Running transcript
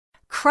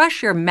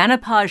Crush your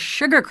menopause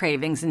sugar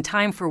cravings in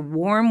time for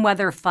warm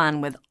weather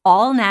fun with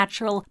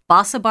all-natural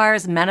Bossa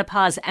Bars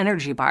Menopause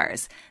Energy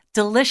Bars.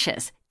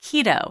 Delicious,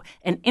 keto,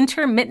 and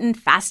intermittent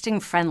fasting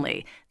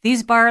friendly.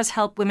 These bars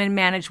help women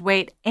manage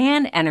weight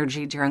and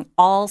energy during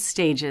all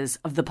stages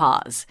of the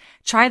pause.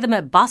 Try them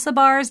at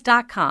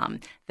bossabars.com.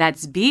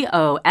 That's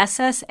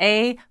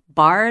BOSSA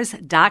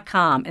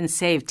bars.com and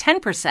save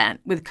 10%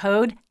 with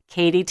code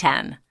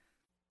Katie10.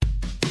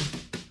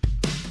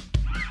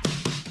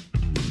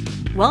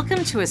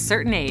 Welcome to A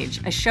Certain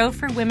Age, a show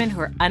for women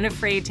who are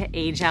unafraid to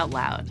age out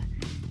loud.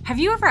 Have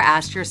you ever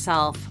asked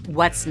yourself,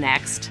 what's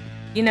next?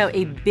 You know,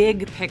 a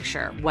big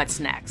picture, what's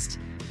next?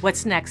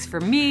 What's next for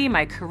me,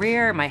 my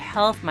career, my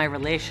health, my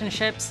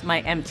relationships,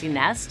 my empty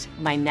nest,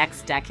 my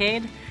next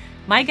decade?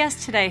 My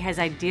guest today has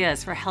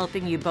ideas for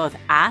helping you both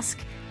ask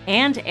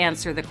and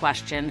answer the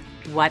question,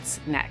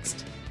 what's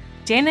next?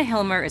 Dana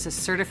Hilmer is a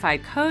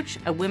certified coach,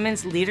 a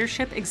women's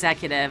leadership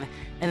executive,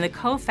 and the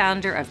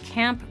co-founder of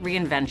Camp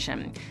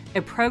Reinvention,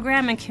 a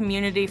program and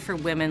community for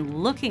women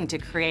looking to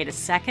create a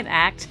second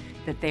act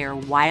that they are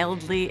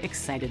wildly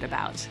excited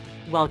about.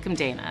 Welcome,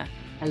 Dana.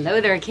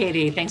 Hello there,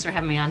 Katie. Thanks for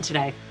having me on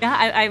today.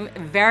 Yeah, I'm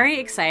very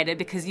excited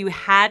because you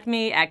had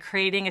me at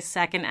creating a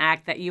second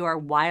act that you are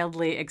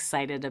wildly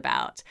excited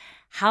about.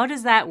 How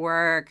does that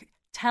work?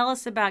 Tell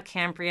us about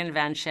Camp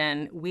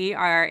Reinvention. We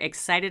are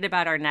excited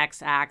about our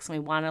next acts, and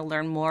we want to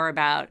learn more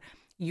about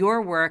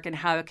your work and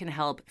how it can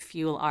help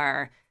fuel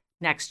our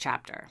next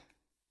chapter.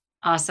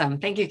 Awesome.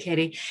 Thank you,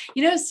 Katie.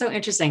 You know, it's so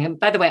interesting. And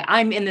by the way,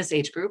 I'm in this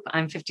age group.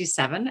 I'm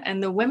 57,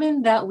 and the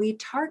women that we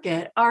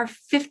target are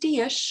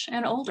 50-ish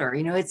and older.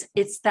 You know,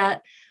 it's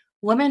that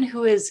woman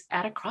who is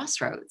at a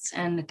crossroads,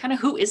 and kind of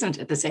who isn't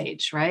at this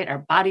age, right? Our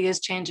body is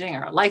changing,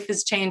 our life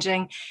is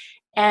changing.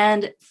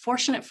 And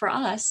fortunate for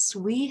us,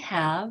 we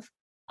have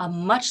a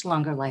much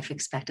longer life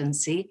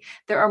expectancy.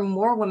 There are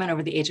more women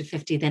over the age of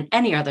 50 than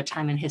any other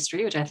time in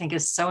history, which I think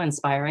is so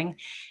inspiring.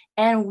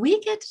 And we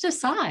get to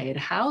decide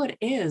how it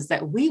is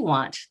that we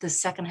want the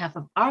second half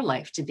of our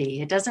life to be.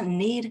 It doesn't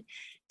need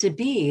to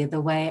be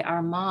the way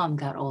our mom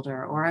got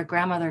older or our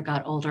grandmother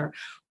got older,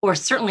 or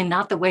certainly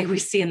not the way we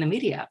see in the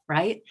media,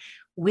 right?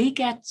 We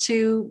get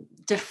to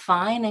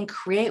define and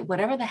create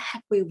whatever the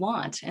heck we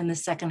want in the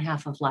second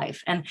half of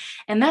life. And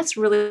that's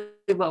really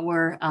what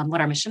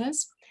what our mission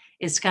is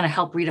to kind of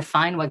help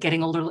redefine what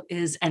getting older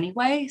is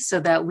anyway, so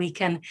that we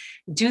can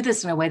do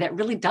this in a way that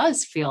really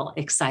does feel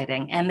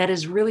exciting and that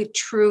is really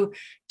true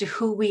to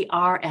who we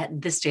are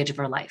at this stage of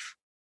our life.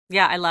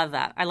 Yeah, I love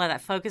that. I love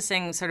that.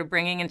 Focusing, sort of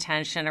bringing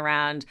intention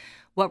around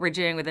what we're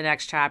doing with the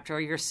next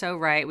chapter. You're so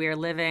right. We are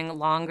living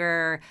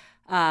longer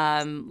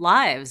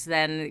lives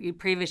than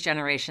previous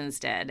generations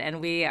did.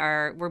 And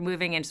we're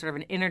moving into sort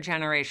of an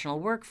intergenerational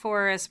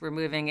workforce. We're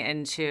moving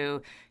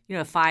into,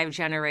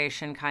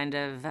 5-generation kind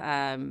of,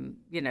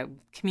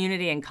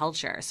 community and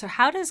culture. So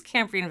how does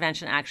Camp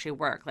Reinvention actually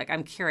work? Like,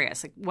 I'm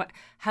curious, what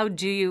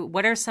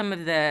are some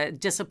of the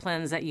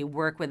disciplines that you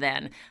work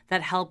within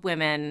that help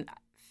women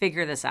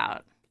figure this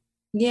out?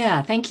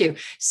 Yeah, thank you.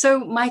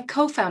 So my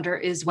co-founder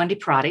is Wendy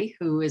Perotti,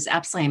 who is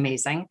absolutely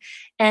amazing.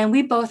 And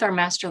we both are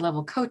master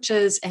level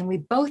coaches, and we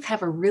both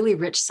have a really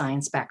rich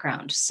science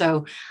background.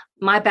 So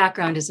my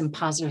background is in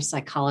positive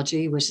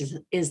psychology, which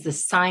is the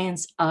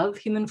science of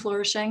human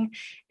flourishing,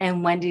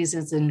 and Wendy's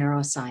is in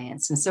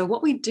neuroscience. And so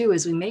what we do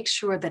is we make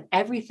sure that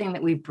everything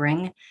that we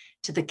bring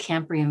to the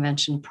Camp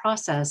Reinvention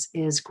process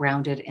is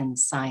grounded in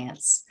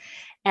science.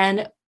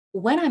 And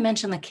when I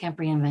mention the Camp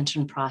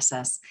Reinvention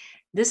process,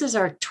 this is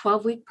our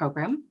 12-week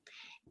program.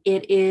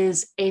 It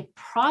is a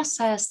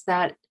process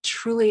that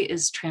truly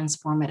is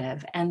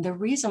transformative. And the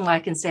reason why I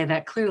can say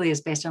that clearly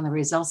is based on the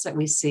results that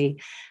we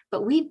see.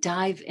 But we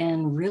dive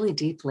in really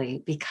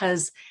deeply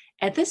because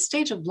at this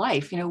stage of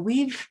life,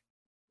 we've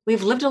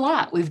lived a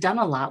lot. We've done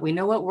a lot. We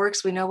know what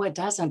works. We know what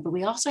doesn't. But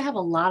we also have a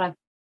lot of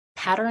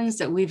patterns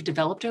that we've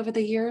developed over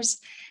the years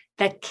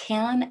that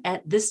can,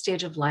 at this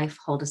stage of life,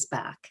 hold us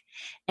back.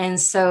 And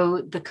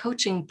so the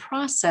coaching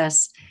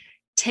process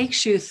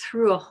takes you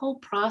through a whole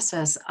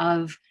process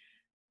of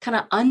kind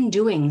of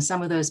undoing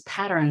some of those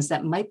patterns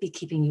that might be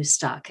keeping you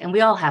stuck. And we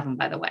all have them,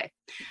 by the way.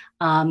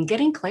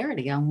 Getting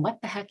clarity on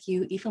what the heck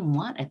you even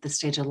want at this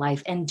stage of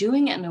life and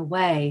doing it in a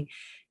way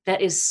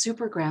that is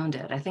super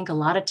grounded. I think a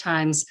lot of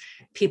times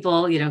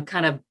people,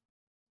 kind of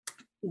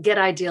get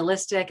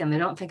idealistic and they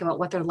don't think about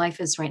what their life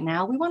is right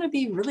now. We want to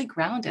be really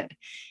grounded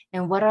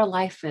in what our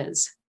life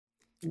is,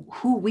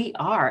 who we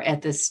are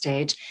at this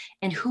stage,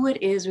 and who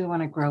it is we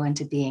want to grow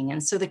into being.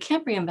 And so the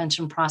Camp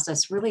Reinvention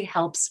process really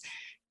helps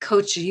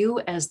coach you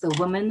as the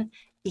woman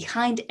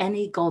behind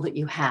any goal that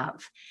you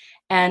have.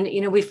 And,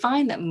 we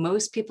find that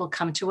most people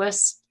come to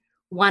us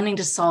wanting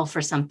to solve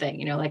for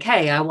something, like,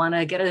 hey, I want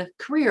to get a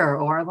career,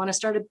 or I want to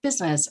start a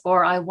business,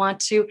 or I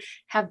want to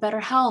have better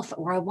health,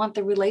 or I want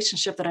the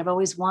relationship that I've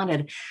always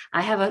wanted.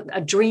 I have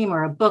a dream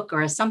or a book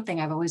or something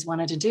I've always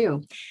wanted to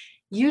do.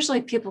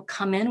 Usually people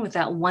come in with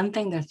that one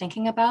thing they're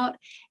thinking about,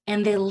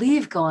 and they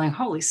leave going,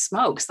 holy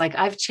smokes, like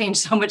I've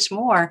changed so much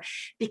more,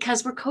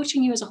 because we're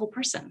coaching you as a whole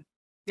person.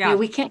 Yeah.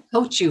 We can't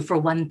coach you for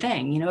one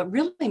thing. It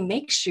really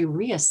makes you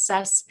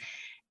reassess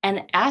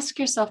and ask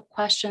yourself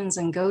questions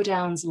and go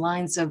down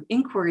lines of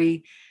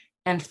inquiry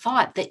and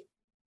thought that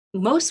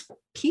most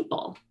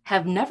people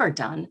have never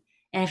done.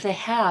 And if they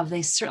have,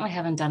 they certainly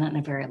haven't done it in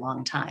a very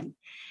long time.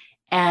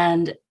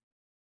 And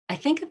I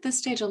think at this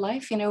stage of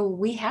life,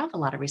 we have a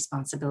lot of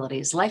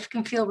responsibilities. Life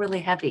can feel really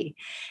heavy.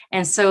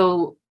 And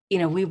so,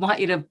 we want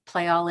you to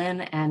play all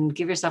in and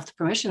give yourself the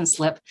permission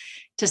slip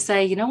to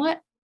say, you know what?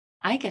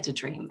 I get to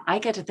dream. I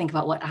get to think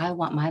about what I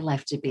want my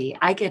life to be.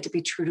 I get to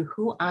be true to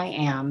who I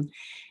am.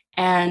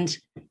 And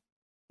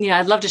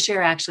I'd love to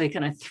share actually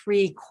kind of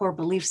 3 core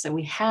beliefs that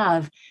we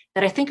have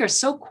that I think are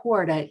so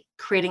core to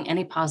creating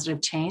any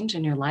positive change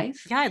in your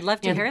life. Yeah, I'd love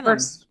to hear them.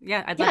 First,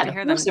 Yeah, I'd love to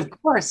hear them. First, of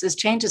course, is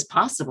change is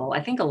possible.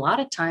 I think a lot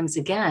of times,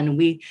 again,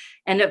 we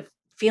end up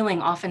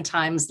feeling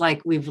oftentimes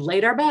like we've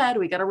laid our bed,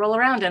 we got to roll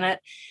around in it,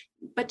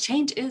 but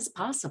change is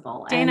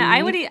possible. Dana,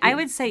 I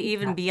would say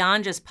even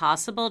beyond just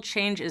possible,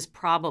 change is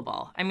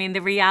probable. I mean,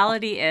 the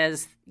reality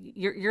is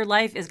your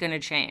life is going to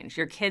change.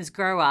 Your kids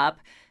grow up.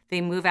 They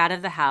move out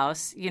of the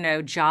house,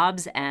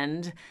 jobs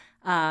end,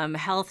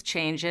 health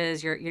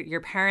changes,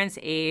 your parents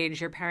age,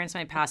 your parents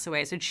might pass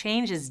away. So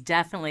change is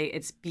definitely,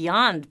 it's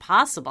beyond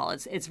possible.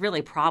 It's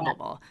really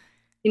probable.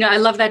 I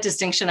love that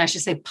distinction. I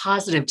should say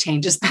positive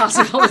change is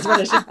possible is what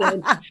I should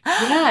say.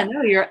 Yeah,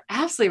 no, you're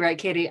absolutely right,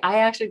 Katie. I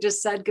actually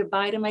just said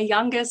goodbye to my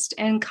youngest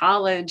in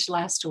college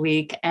last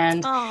week.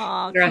 And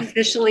they're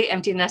officially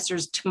empty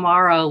nesters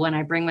tomorrow when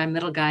I bring my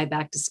middle guy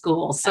back to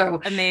school.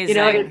 So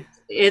amazing.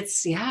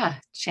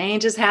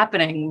 Change is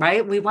happening,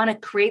 right? We want to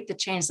create the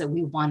change that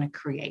we want to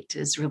create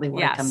is really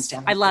what it comes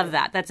down to. I love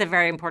that. That's a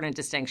very important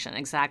distinction.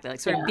 Exactly. Like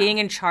sort of being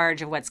in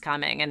charge of what's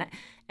coming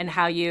and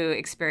how you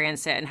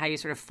experience it and how you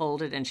sort of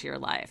fold it into your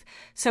life.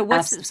 So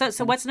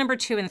what's number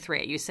 2 and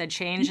 3? You said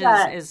change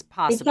is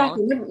possible.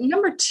 Exactly.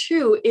 Number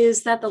 2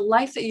 is that the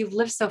life that you've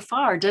lived so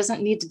far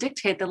doesn't need to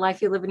dictate the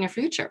life you live in your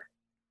future,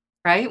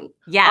 right?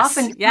 Yes.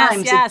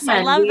 Oftentimes, yes.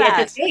 I love that.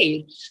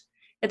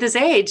 At this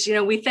age,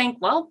 we think,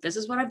 well, this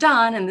is what I've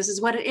done and this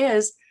is what it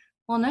is.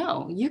 Well,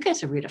 no, you get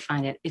to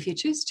redefine it if you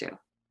choose to,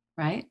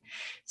 right?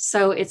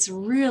 So it's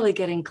really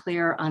getting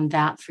clear on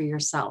that for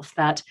yourself,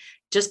 that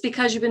just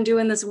because you've been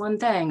doing this one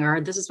thing, or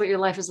this is what your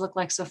life has looked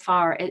like so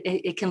far,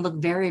 it can look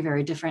very,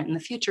 very different in the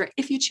future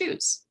if you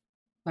choose,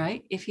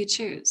 right? If you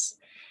choose.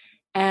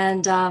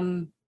 And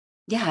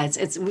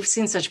we've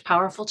seen such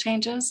powerful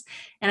changes.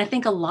 And I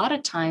think a lot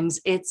of times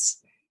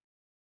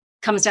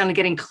comes down to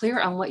getting clear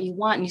on what you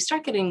want, and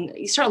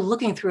you start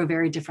looking through a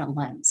very different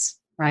lens,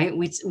 right?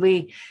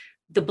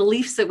 The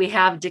beliefs that we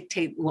have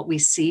dictate what we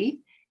see.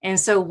 And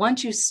so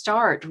once you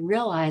start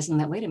realizing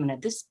that, wait a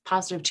minute, this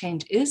positive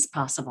change is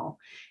possible,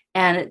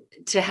 and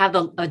to have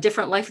a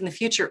different life in the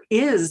future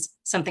is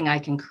something I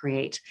can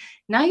create.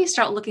 Now you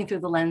start looking through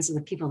the lens of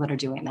the people that are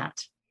doing that,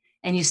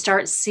 and you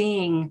start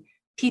seeing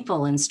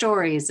people and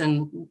stories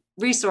and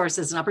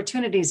resources and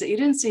opportunities that you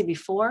didn't see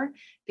before,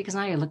 because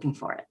now you're looking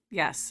for it.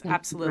 Yes,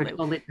 absolutely.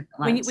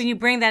 When you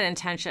bring that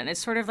intention,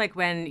 it's sort of like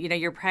when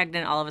you're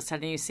pregnant, all of a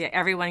sudden you see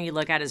everyone you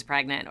look at is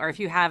pregnant, or if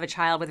you have a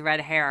child with red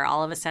hair,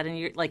 all of a sudden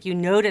you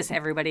notice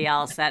everybody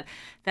else that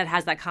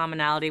has that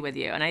commonality with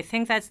you. And I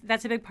think that's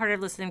a big part of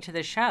listening to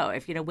the show.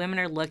 If women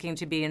are looking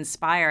to be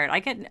inspired,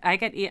 I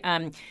get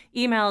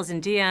emails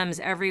and DMs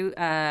every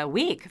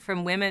week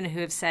from women who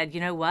have said, you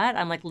know what,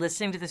 I'm like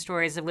listening to the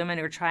stories of women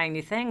who are trying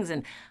new things,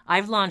 and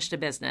I've launched a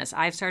business,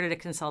 I've started a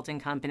consulting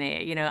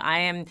company,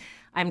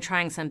 I'm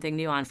trying something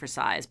new on for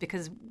size,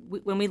 because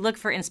when we look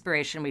for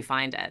inspiration, we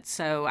find it.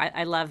 So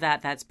I love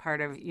that. That's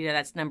part of,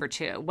 that's number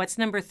 2. What's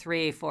number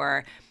 3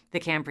 for the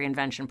Camp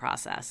Reinvention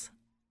process?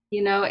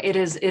 It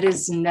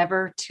is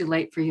never too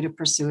late for you to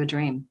pursue a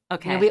dream.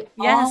 Okay.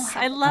 Yes,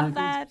 I love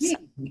that.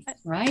 Dreams,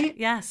 right?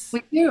 Yes.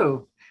 We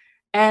do.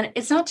 And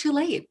it's not too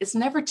late. It's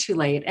never too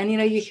late. And,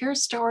 you hear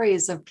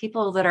stories of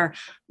people that are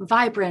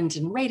vibrant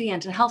and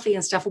radiant and healthy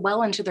and stuff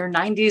well into their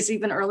 90s,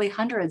 even early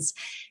hundreds.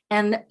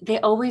 And they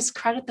always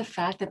credit the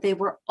fact that they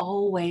were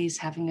always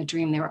having a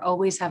dream. They were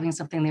always having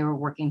something they were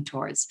working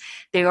towards.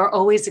 They were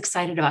always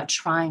excited about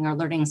trying or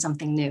learning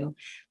something new.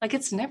 Like,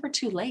 it's never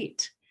too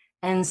late.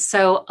 And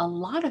so a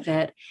lot of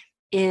it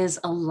is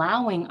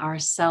allowing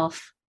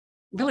ourselves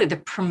really the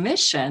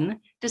permission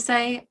to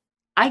say,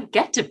 I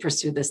get to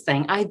pursue this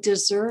thing. I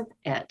deserve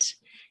it.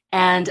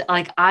 And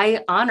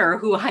I honor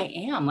who I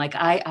am.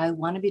 I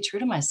want to be true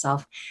to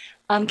myself.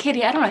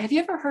 Katie, I don't know. Have you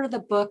ever heard of the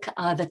book,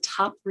 The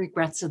Top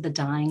Regrets of the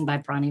Dying by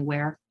Bronnie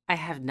Ware? I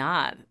have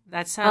not.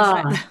 That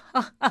sounds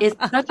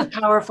It's such a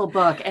powerful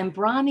book. And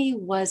Bronnie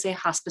was a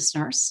hospice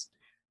nurse.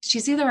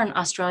 She's either in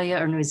Australia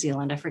or New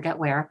Zealand. I forget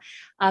where.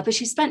 But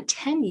she spent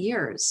 10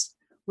 years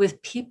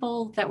with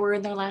people that were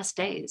in their last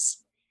days.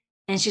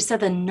 And she said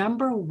the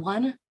number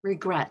one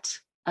regret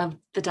of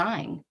the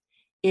dying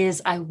is,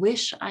 I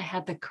wish I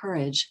had the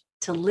courage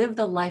to live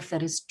the life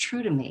that is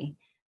true to me,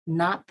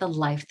 not the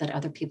life that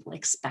other people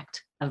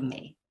expect of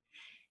me.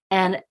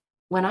 And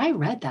when I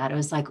read that, it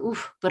was like,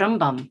 oof,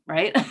 bum,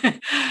 right?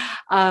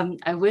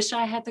 I wish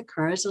I had the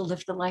courage to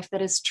live the life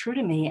that is true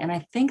to me. And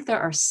I think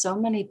there are so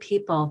many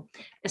people,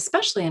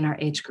 especially in our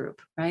age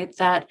group, right,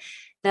 that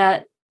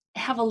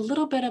have a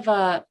little bit of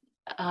a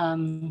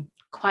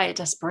quiet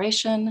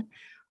desperation,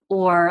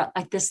 or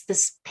like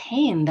this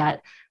pain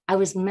that I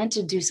was meant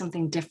to do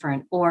something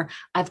different, or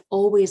I've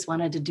always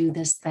wanted to do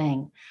this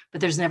thing,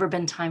 but there's never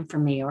been time for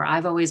me, or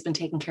I've always been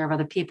taking care of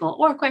other people,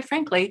 or quite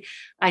frankly,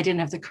 I didn't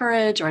have the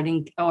courage,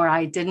 or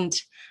I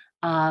didn't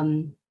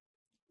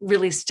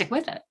really stick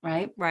with it,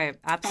 right? Right. And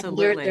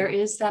Absolutely. there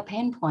is that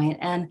pain point.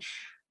 And,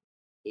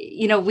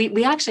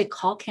 we actually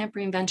call Camp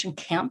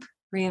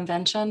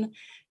Reinvention,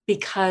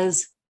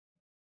 because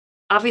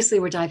obviously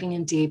we're diving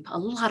in deep, a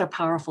lot of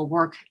powerful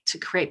work to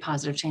create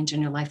positive change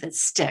in your life that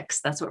sticks.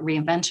 That's what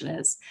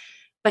reinvention is.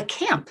 But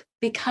camp,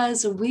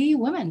 because we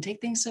women take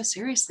things so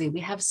seriously.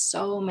 We have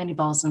so many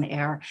balls in the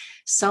air,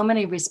 so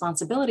many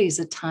responsibilities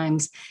at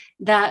times,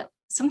 that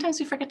sometimes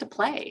we forget to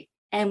play.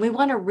 And we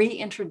want to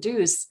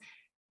reintroduce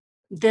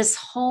this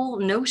whole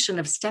notion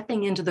of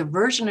stepping into the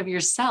version of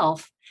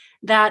yourself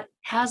that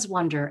has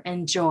wonder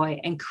and joy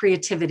and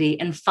creativity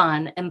and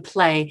fun and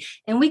play.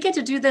 And we get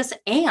to do this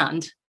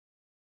and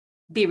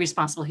be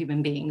responsible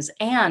human beings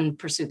and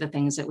pursue the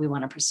things that we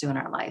want to pursue in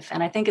our life.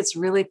 And I think it's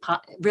really,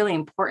 really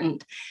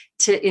important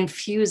to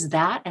infuse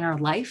that in our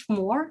life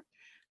more,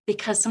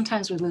 because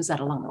sometimes we lose that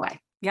along the way.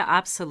 Yeah,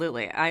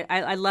 absolutely.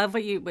 I love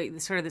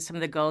what sort of some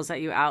of the goals that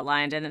you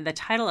outlined. And the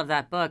title of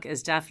that book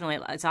is definitely,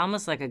 it's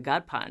almost like a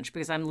gut punch,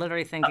 because I'm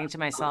literally thinking to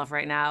myself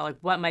right now, like,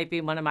 what might be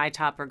one of my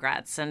top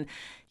regrets? And,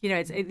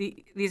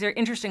 these are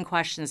interesting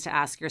questions to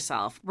ask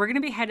yourself. We're going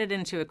to be headed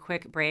into a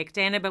quick break,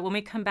 Dana, but when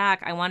we come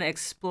back, I want to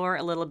explore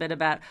a little bit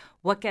about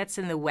what gets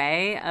in the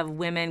way of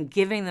women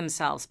giving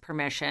themselves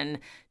permission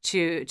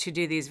to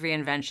do these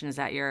reinventions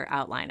that you're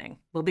outlining.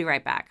 We'll be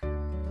right back.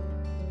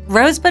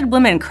 Rosebud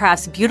Women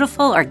crafts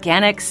beautiful,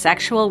 organic,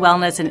 sexual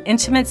wellness and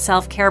intimate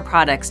self-care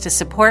products to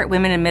support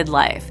women in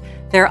midlife.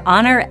 Their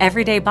Honor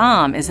Everyday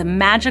Balm is a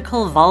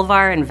magical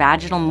vulvar and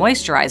vaginal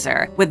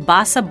moisturizer with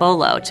Bassa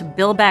Bolo to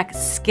build back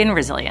skin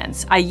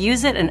resilience. I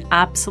use it and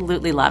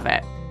absolutely love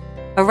it.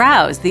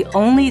 Arouse, the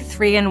only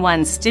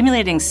 3-in-1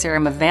 stimulating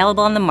serum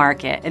available on the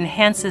market,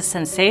 enhances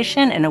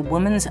sensation and a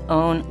woman's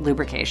own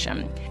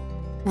lubrication.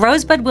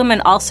 Rosebud Women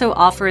also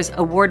offers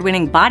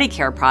award-winning body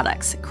care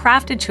products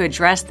crafted to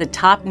address the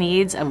top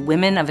needs of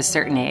women of a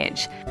certain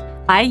age.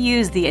 I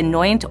use the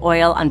Anoint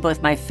oil on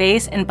both my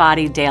face and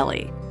body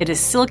daily. It is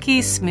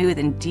silky, smooth,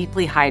 and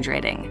deeply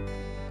hydrating.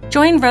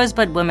 Join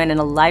Rosebud Women in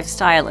a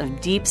lifestyle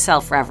of deep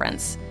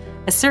self-reverence.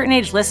 A certain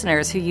age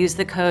listeners who use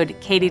the code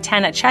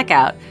Katie10 at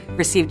checkout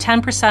receive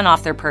 10%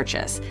 off their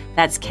purchase.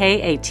 That's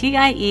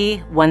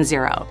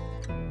KATIE10.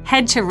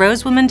 Head to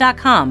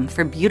rosewoman.com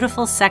for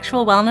beautiful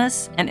sexual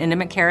wellness and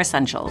intimate care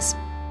essentials.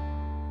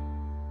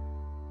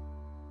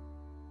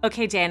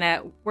 Okay,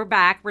 Dana, we're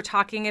back. We're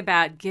talking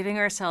about giving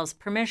ourselves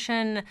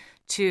permission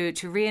to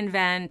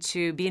reinvent,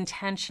 to be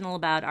intentional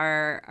about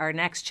our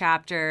next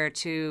chapter,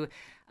 to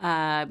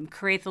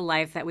create the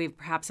life that we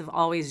perhaps have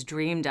always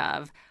dreamed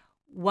of.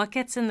 What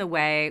gets in the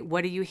way?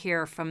 What do you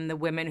hear from the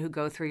women who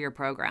go through your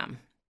program?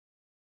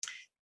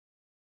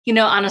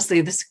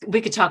 Honestly,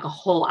 we could talk a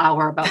whole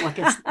hour about what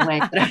gets in the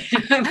way. But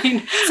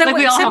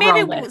we all have our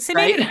own list,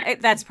 right? Maybe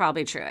that's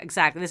probably true.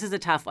 Exactly. This is a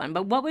tough one.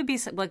 But what would be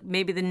like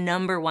maybe the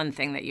number one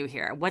thing that you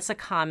hear? What's a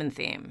common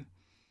theme?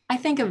 I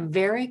think a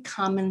very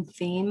common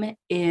theme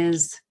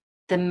is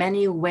the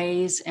many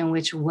ways in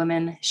which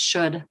women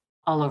should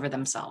all over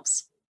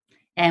themselves.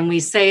 And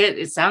we say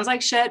it sounds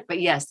like shit, but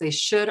yes, they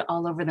should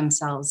all over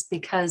themselves,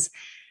 because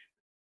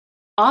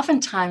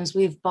oftentimes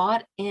we've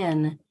bought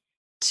in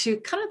to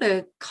kind of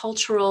the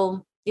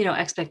cultural,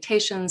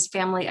 expectations,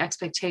 family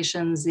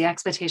expectations, the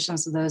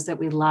expectations of those that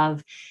we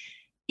love,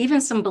 even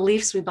some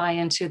beliefs we buy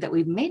into that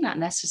we may not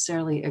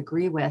necessarily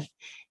agree with.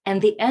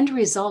 And the end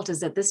result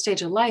is at this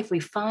stage of life, we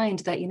find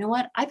that,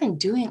 I've been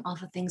doing all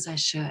the things I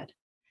should.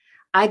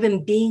 I've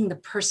been being the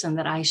person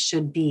that I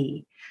should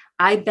be.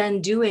 I've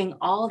been doing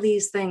all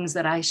these things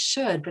that I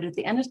should, but at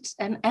the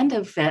end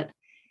of it,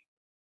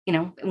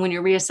 when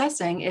you're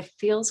reassessing, it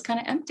feels kind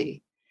of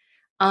empty.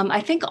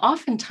 I think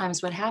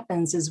oftentimes what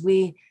happens is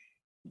we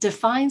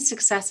define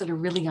success at a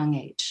really young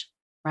age,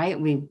 right?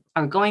 We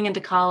are going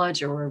into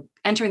college or we're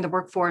entering the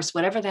workforce,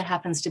 whatever that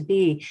happens to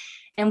be.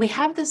 And we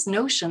have this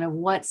notion of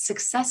what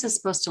success is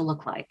supposed to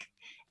look like.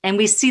 And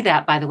we see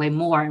that, by the way,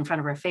 more in front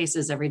of our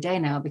faces every day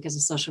now because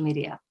of social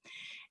media.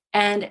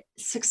 And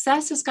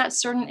success has got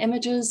certain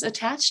images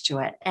attached to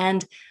it.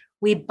 And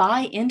we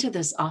buy into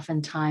this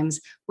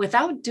oftentimes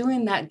without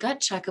doing that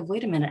gut check of,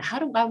 wait a minute, how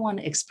do I want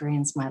to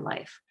experience my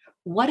life?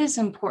 What is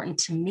important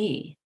to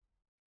me?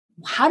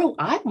 How do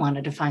I want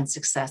to define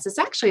success? It's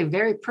actually a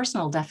very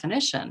personal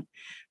definition,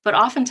 but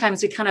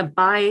oftentimes we kind of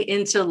buy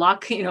into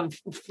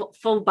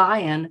full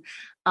buy-in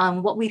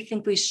on what we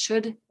think we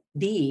should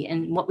be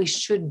and what we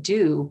should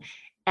do.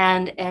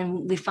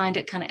 and we find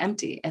it kind of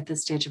empty at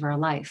this stage of our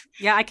life.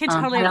 Yeah, I can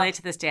totally I don't- relate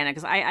to this, Dana,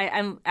 because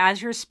I'm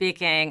as you're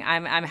speaking,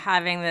 I'm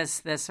having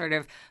this sort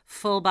of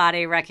full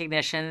body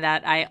recognition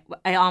that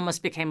I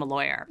almost became a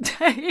lawyer,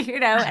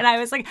 and I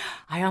was like,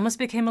 I almost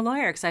became a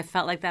lawyer because I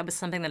felt like that was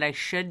something that I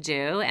should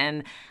do,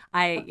 and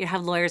I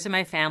have lawyers in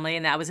my family,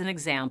 and that was an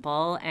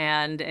example,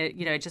 and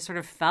it just sort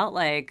of felt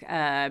like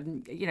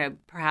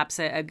perhaps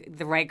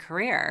the right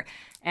career.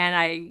 And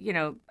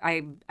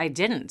I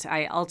didn't.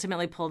 I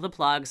ultimately pulled the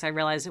plug. So I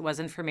realized it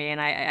wasn't for me,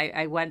 and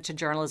I went to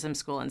journalism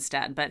school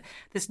instead. But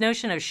this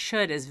notion of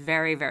should is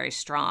very, very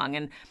strong.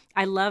 And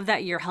I love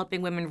that you're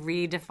helping women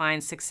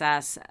redefine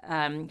success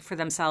for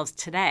themselves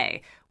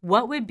today.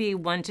 What would be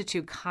 1 to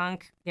 2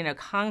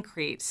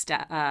 concrete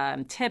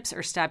tips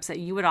or steps that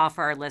you would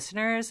offer our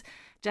listeners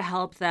to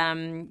help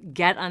them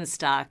get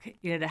unstuck,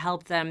 to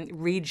help them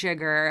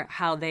rejigger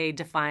how they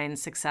define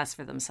success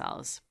for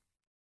themselves?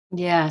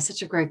 Yeah,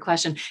 such a great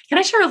question. Can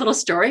I share a little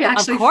story Of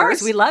actually course,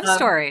 first? we love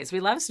stories. We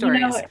love You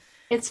stories. know,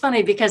 it's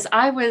funny because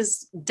I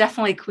was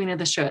definitely queen of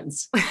the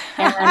shoulds.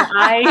 And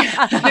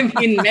I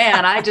mean,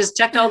 man, I just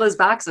checked all those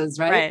boxes,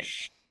 right? Right.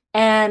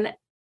 And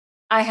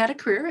I had a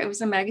career. It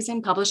was in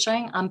magazine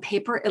publishing. On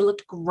paper, it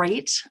looked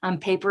great. On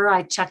paper,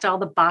 I checked all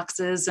the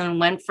boxes and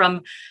went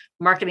from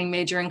marketing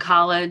major in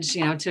college,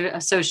 to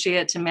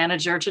associate, to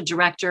manager, to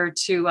director,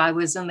 to I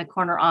was in the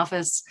corner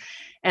office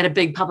at a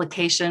big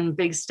publication,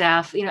 big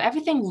staff.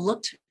 Everything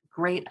looked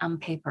great on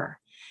paper.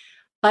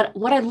 But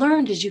what I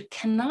learned is you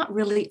cannot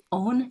really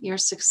own your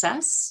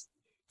success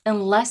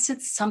unless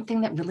it's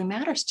something that really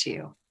matters to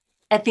you.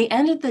 At the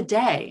end of the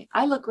day,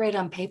 I look great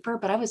on paper,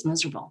 but I was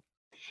miserable.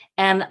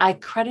 And I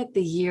credit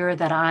the year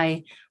that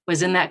I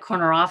was in that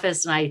corner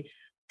office and I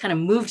kind of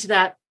moved to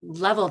that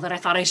level that I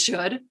thought I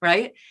should,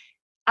 right?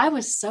 I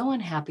was so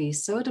unhappy,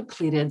 so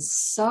depleted,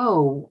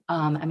 so,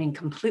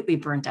 completely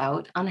burnt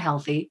out,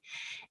 unhealthy.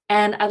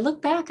 And I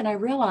look back and I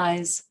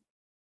realize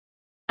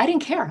I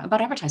didn't care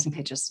about advertising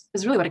pages,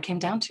 is really what it came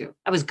down to.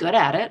 I was good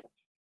at it.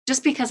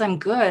 Just because I'm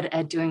good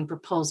at doing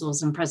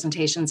proposals and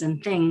presentations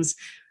and things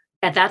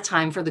at that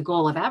time for the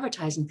goal of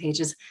advertising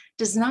pages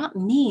does not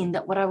mean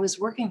that what I was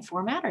working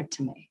for mattered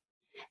to me.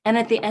 And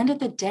at the end of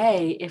the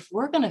day, if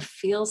we're going to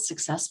feel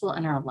successful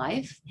in our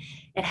life,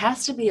 it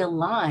has to be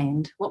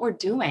aligned. What we're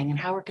doing and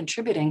how we're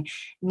contributing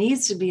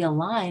needs to be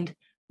aligned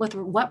with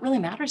what really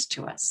matters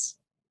to us,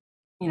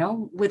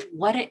 with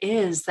what it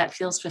is that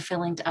feels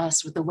fulfilling to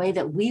us, with the way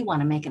that we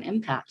want to make an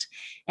impact.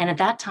 And at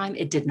that time,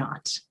 it did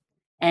not.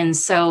 And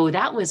so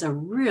that was a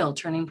real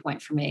turning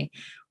point for me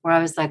where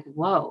I was like,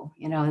 whoa,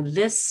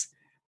 this,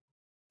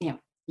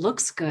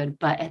 looks good,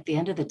 but at the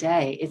end of the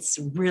day, it's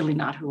really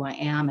not who I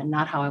am and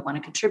not how I want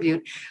to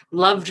contribute.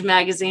 Loved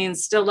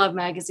magazines, still love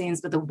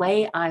magazines, but the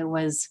way I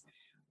was,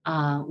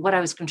 what I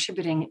was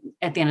contributing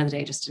at the end of the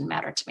day just didn't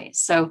matter to me.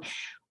 So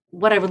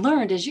what I've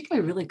learned is you can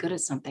be really good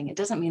at something. It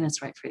doesn't mean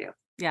it's right for you.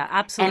 Yeah, And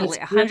absolutely.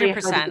 it's really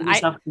hard to 100%. give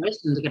yourself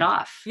permission to get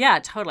off. Yeah,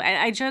 totally.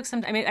 I joke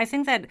sometimes. I mean, I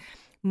think that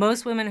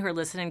most women who are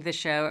listening to the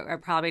show are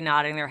probably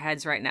nodding their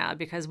heads right now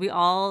because we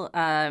all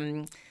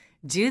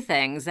do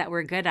things that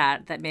we're good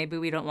at that maybe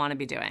we don't want to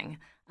be doing.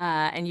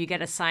 And you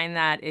get assigned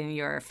that in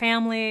your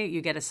family,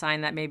 you get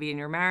assigned that maybe in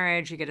your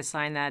marriage, you get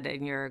assigned that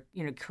in your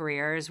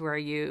careers where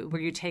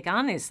you take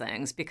on these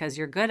things because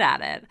you're good at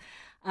it.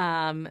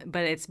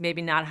 But it's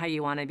maybe not how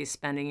you want to be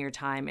spending your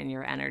time and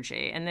your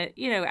energy. And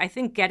I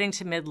think getting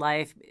to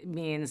midlife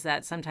means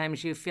that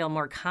sometimes you feel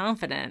more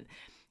confident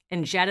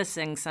in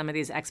jettisoning some of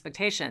these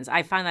expectations.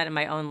 I find that in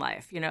my own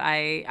life.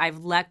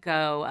 I've let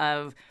go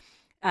of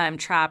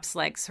traps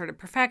like sort of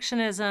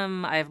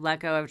perfectionism. I've let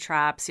go of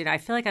traps. I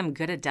feel like I'm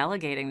good at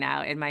delegating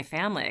now in my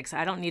family because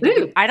I don't need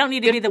to. I don't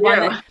need to be the one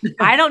that.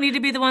 I don't need to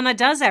be the one that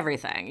does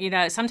everything.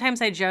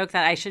 Sometimes I joke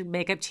that I should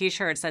make up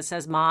T-shirts that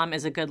says "Mom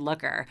is a good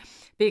looker"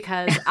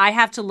 because I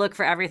have to look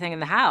for everything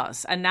in the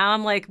house. And now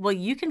I'm like, well,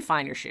 you can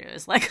find your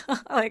shoes. Like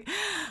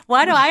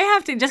why do I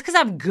have to? Just because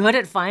I'm good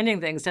at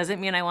finding things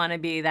doesn't mean I want to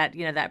be that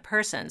that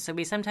person. So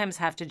we sometimes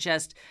have to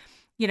just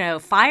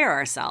fire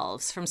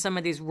ourselves from some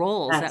of these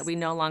roles that we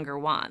no longer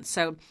want.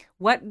 So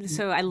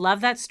I love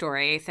that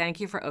story.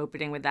 Thank you for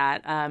opening with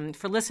that.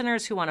 For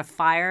listeners who want to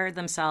fire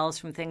themselves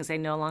from things they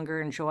no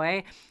longer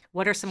enjoy,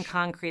 what are some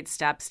concrete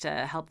steps to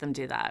help them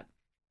do that?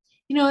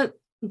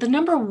 The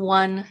number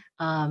one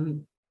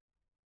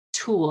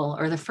tool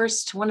or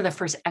one of the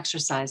first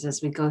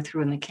exercises we go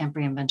through in the camp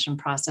reinvention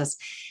process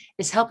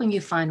is helping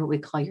you find what we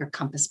call your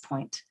compass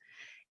point.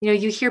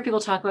 You hear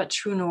people talk about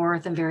true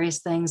north and various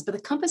things, but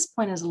the compass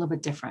point is a little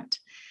bit different.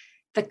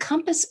 The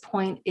compass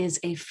point is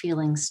a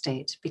feeling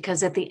state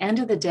because at the end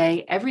of the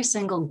day, every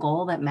single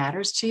goal that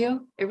matters to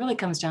you, it really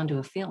comes down to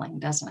a feeling,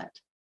 doesn't it?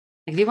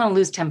 Like if you want to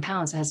lose 10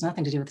 pounds, it has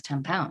nothing to do with the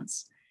 10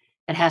 pounds.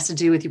 It has to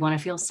do with you want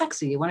to feel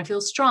sexy, you want to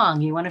feel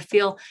strong, you want to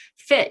feel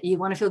fit, you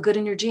want to feel good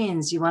in your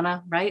jeans, you want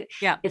to, right?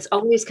 Yeah. It's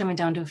always coming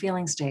down to a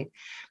feeling state.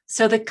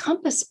 So the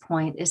compass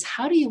point is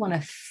how do you want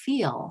to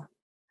feel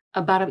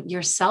about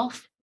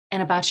yourself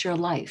and about your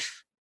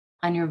life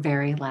on your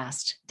very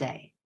last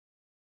day?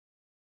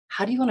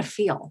 How do you want to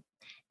feel?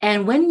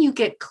 And when you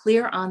get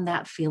clear on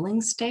that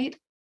feeling state,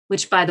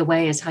 which by the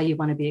way is how you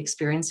want to be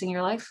experiencing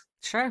your life,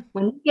 Sure.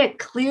 when you get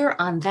clear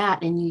on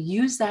that and you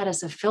use that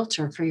as a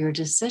filter for your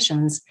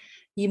decisions,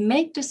 you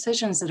make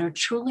decisions that are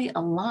truly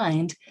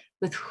aligned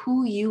with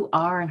who you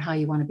are and how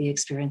you want to be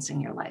experiencing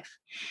your life.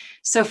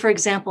 So, for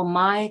example,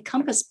 my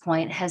compass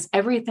point has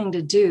everything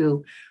to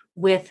do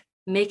with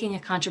making a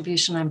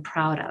contribution I'm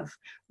proud of,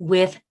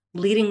 with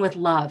leading with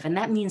love. And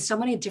that means so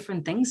many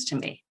different things to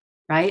me,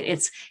 right?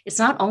 It's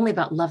not only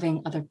about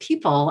loving other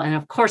people. And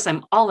of course,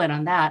 I'm all in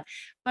on that,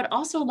 but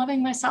also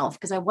loving myself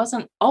because I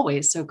wasn't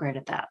always so great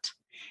at that.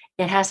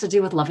 It has to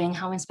do with loving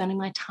how I'm spending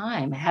my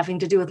time, having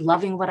to do with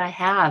loving what I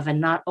have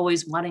and not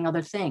always wanting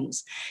other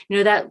things.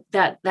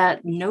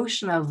 That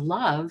notion of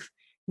love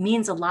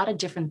means a lot of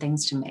different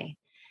things to me.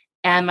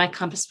 And my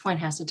compass point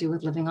has to do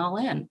with living all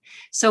in.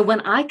 So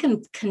when I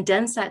can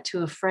condense that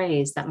to a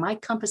phrase that my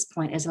compass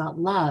point is about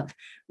love,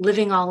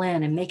 living all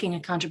in, and making a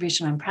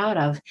contribution I'm proud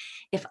of,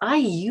 if I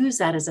use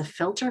that as a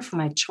filter for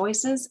my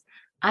choices,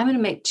 I'm going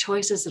to make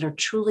choices that are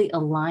truly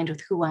aligned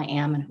with who I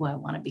am and who I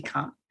want to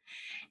become.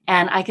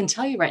 And I can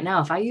tell you right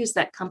now, if I use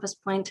that compass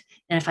point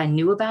and if I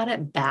knew about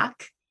it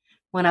back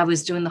when I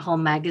was doing the whole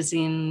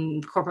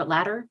magazine corporate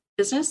ladder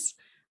business,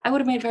 I would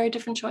have made very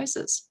different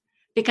choices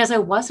because I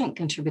wasn't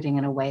contributing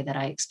in a way that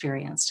I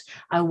experienced.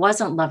 I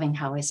wasn't loving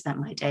how I spent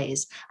my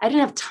days. I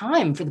didn't have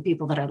time for the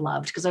people that I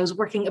loved because I was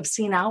working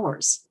obscene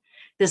hours.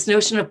 This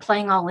notion of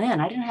playing all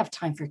in, I didn't have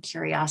time for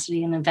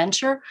curiosity and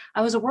adventure.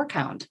 I was a work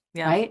hound,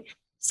 right?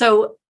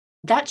 So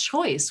that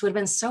choice would have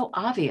been so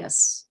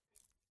obvious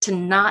to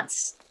not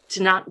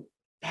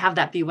have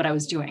that be what I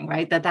was doing,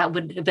 right? That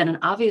would have been an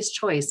obvious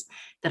choice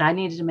that I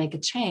needed to make a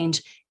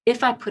change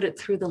if I put it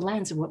through the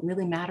lens of what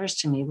really matters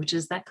to me, which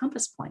is that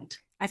compass point.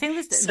 I think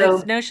this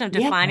So, notion of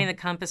yeah, defining the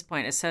compass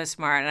point is so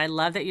smart. And I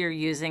love that you're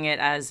using it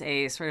as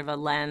a sort of a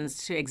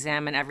lens to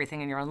examine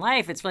everything in your own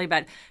life. It's really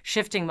about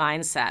shifting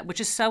mindset, which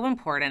is so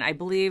important. I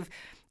believe,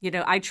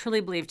 I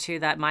truly believe too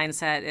that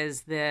mindset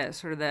is the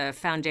sort of the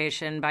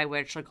foundation by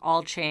which like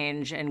all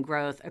change and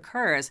growth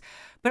occurs.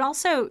 But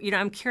also,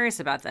 I'm curious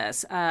about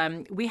this.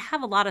 We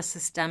have a lot of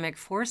systemic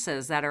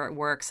forces that are at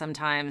work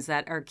sometimes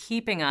that are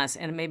keeping us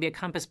in maybe a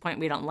compass point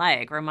we don't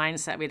like or a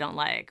mindset we don't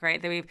like, right?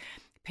 That we've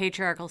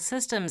patriarchal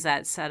systems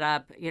that set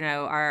up,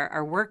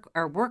 our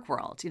work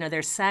world.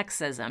 There's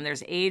sexism,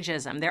 there's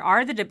ageism, there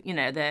are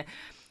the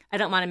I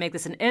don't want to make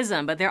this an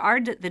ism, but there are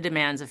the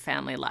demands of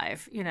family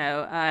life.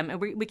 And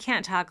we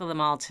can't tackle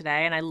them all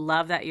today. And I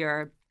love that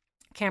your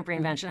Camp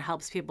Reinvention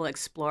helps people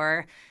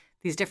explore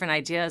these different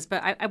ideas.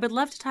 But I would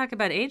love to talk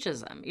about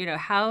ageism.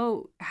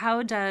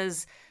 How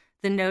does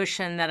the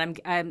notion that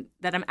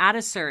I'm at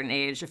a certain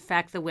age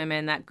affect the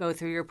women that go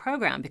through your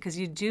program? Because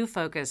you do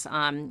focus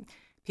on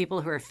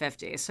people who are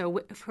 50. So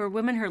for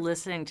women who are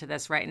listening to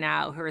this right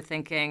now, who are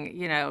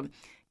thinking,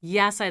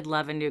 yes, I'd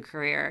love a new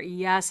career.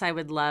 Yes, I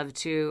would love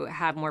to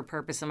have more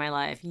purpose in my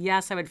life.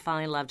 Yes, I would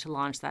finally love to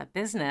launch that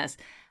business,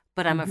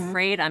 but I'm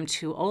afraid I'm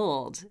too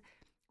old.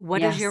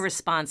 What is your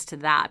response to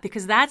that?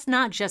 Because that's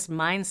not just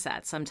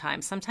mindset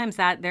sometimes. Sometimes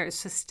that there are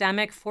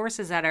systemic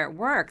forces that are at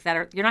work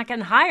you're not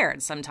getting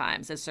hired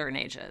sometimes at certain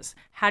ages.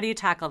 How do you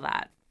tackle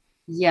that?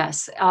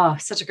 Yes. Oh,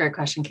 such a great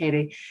question,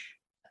 Katie.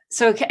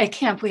 So at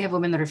camp, we have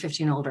women that are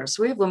 50 and older.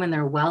 So we have women that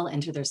are well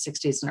into their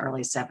 60s and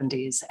early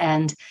 70s.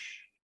 And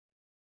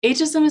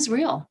ageism is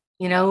real.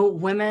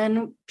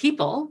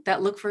 People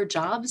that look for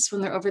jobs when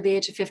they're over the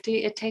age of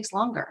 50, it takes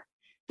longer.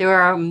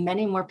 There are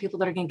many more people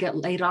that are going to get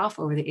laid off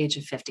over the age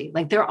of 50.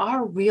 Like there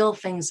are real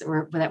things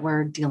that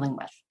we're dealing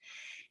with.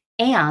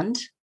 And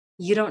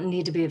you don't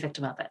need to be a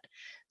victim of it.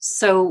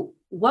 So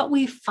what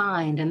we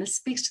find, and this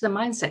speaks to the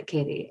mindset,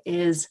 Katie,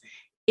 is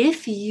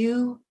if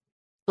you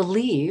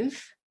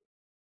believe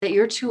that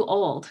you're too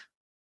old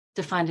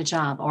to find a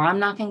job, or I'm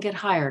not going to get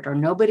hired, or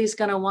nobody's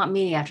going to want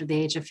me after the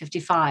age of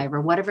 55, or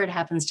whatever it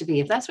happens to be.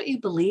 If that's what you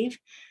believe,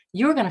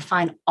 you're going to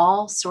find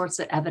all sorts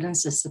of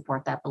evidence to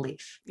support that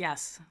belief.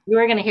 Yes.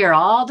 You're going to hear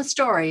all the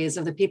stories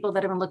of the people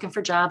that have been looking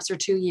for jobs for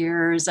 2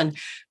 years and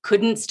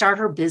couldn't start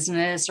her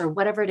business or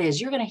whatever it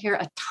is. You're going to hear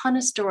a ton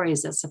of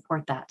stories that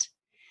support that.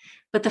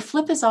 But the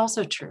flip is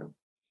also true.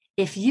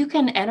 If you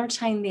can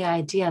entertain the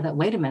idea that,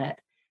 wait a minute,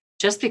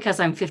 just because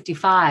I'm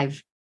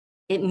 55,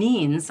 it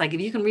means, like, if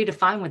you can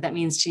redefine what that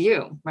means to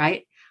you,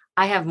 right?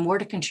 I have more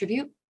to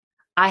contribute.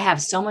 I have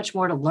so much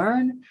more to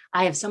learn.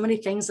 I have so many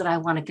things that I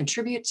want to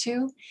contribute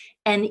to.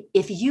 And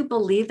if you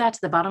believe that to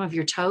the bottom of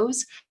your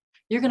toes,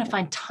 you're going to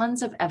find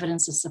tons of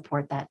evidence to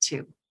support that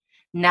too.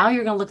 Now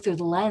you're going to look through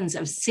the lens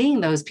of seeing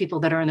those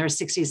people that are in their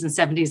 60s and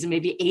 70s and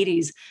maybe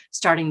 80s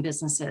starting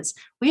businesses.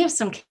 We have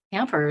some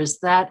campers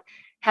that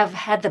have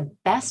the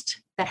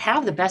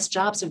best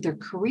jobs of their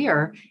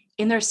career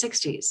in their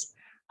 60s.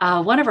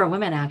 One of our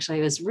women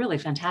actually was really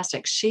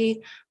fantastic.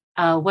 She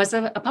was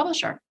a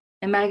publisher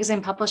in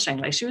magazine publishing.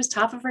 Like she was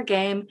top of her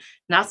game,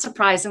 not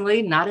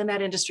surprisingly, not in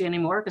that industry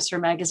anymore because her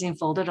magazine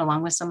folded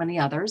along with so many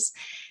others.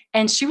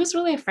 And she was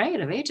really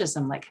afraid of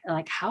ageism.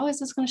 Like, how is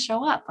this going to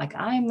show up? Like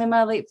I'm in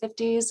my late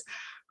 50s.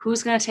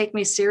 Who's going to take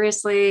me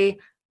seriously?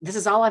 this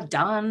is all I've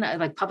done.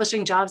 Like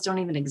publishing jobs don't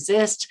even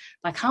exist.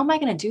 Like, how am I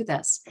going to do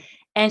this?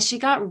 And she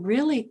got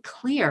really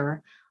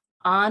clear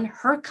on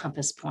her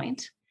compass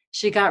point.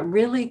 She got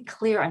really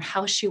clear on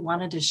how she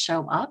wanted to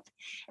show up.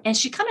 And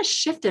she kind of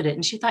shifted it.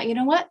 And she thought, you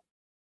know what?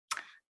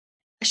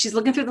 She's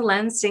looking through the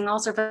lens, seeing all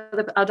sorts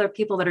of other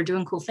people that are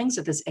doing cool things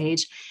at this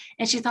age.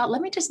 And she thought,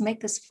 let me just make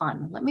this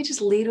fun. Let me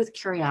just lead with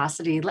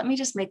curiosity. Let me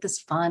just make this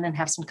fun and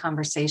have some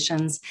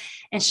conversations.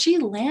 And she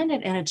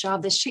landed in a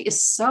job that she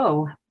is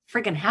so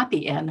friggin'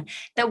 happy in.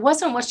 That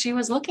wasn't what she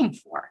was looking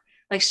for.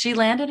 Like, she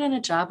landed in a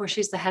job where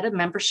she's the head of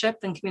membership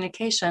and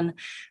communication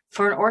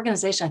for an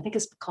organization, I think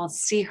it's called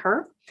See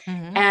Her.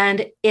 Mm-hmm.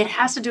 And it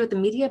has to do with the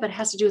media, but it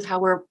has to do with how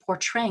we're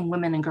portraying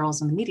women and girls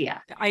in the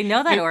media. I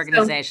know that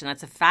organization.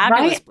 That's a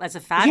fabulous, right? That's a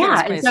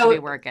fabulous place to be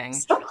working.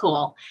 So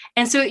cool.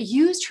 And so it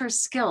used her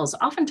skills.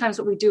 Oftentimes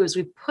what we do is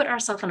we put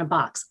ourselves in a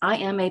box. I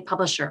am a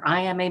publisher.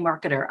 I am a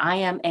marketer. I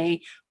am a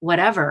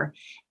whatever.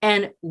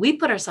 And we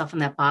put ourselves in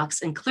that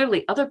box, and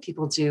clearly other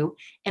people do.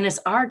 And it's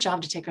our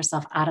job to take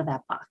ourselves out of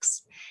that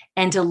box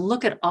and to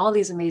look at all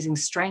these amazing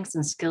strengths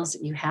and skills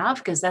that you have,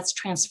 because that's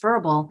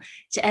transferable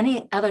to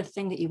any other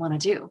thing that you want to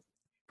do.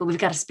 But we've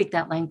got to speak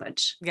that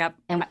language. Yep.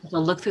 And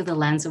we'll look through the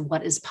lens of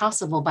what is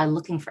possible by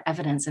looking for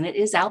evidence. And it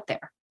is out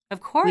there.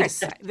 Of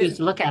course. We have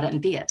to look at it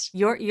and be it.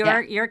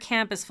 Your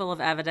camp is full of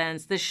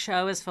evidence. This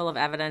show is full of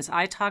evidence.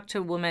 I talk to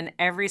a woman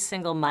every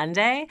single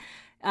Monday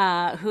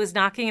who is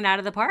knocking it out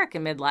of the park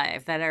in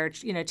midlife, that are,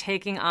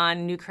 taking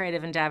on new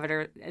creative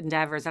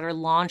endeavors, that are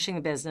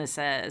launching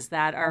businesses,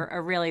 that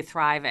are really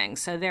thriving.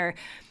 So they're,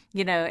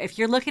 if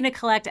you're looking to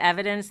collect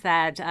evidence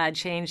that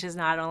change is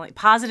not only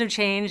positive,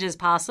 change is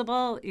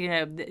possible,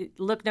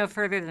 look no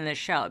further than this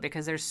show,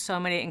 because there's so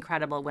many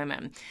incredible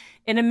women.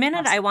 In a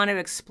minute, I want to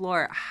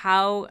explore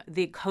how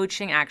the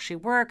coaching actually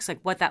works, like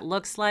what that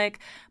looks like.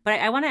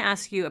 But I want to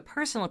ask you a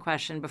personal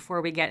question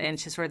before we get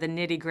into sort of the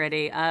nitty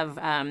gritty of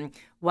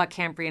what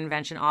Camp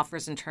Reinvention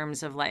offers in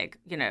terms of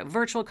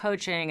virtual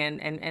coaching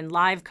and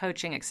live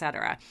coaching, et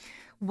cetera.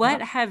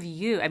 What have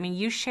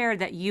you shared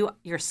that you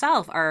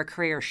yourself are a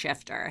career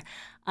shifter.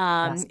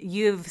 Yes.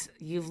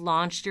 You've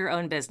launched your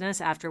own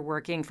business after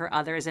working for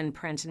others in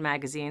print and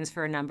magazines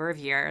for a number of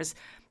years.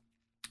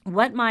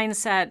 What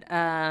mindset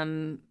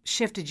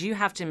shift did you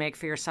have to make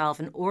for yourself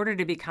in order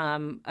to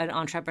become an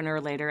entrepreneur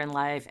later in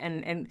life?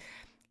 And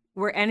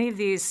were any of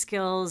these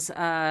skills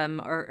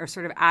or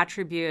sort of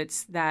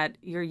attributes that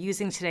you're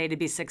using today to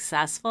be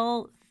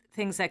successful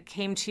things that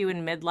came to you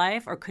in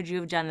midlife, or could you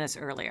have done this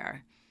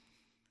earlier?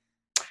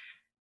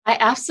 I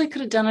absolutely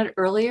could have done it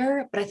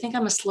earlier, but I think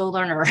I'm a slow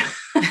learner,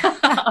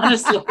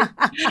 honestly.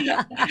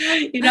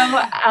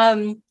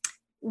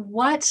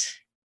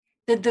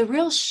 The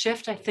real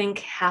shift, I think,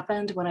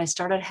 happened when I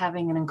started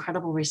having an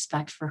incredible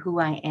respect for who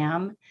I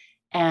am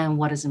and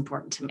what is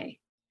important to me,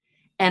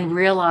 and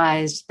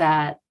realized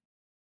that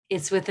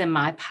it's within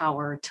my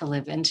power to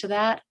live into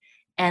that.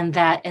 And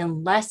that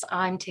unless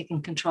I'm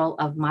taking control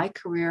of my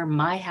career,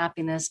 my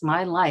happiness,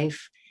 my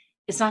life,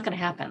 it's not going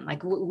to happen.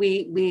 Like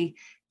we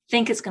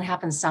think it's going to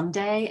happen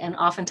someday. And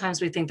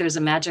oftentimes we think there's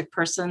a magic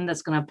person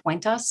that's going to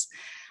point us.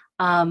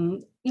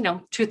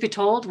 Truth be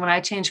told, when I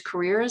changed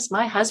careers,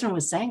 my husband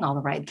was saying all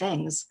the right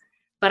things,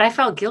 but I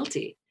felt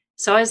guilty.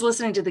 So I was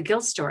listening to the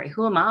guilt story.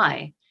 Who am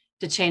I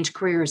to change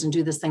careers and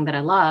do this thing that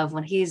I love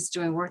when he's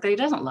doing work that he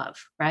doesn't love,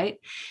 right?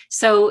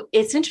 So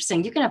it's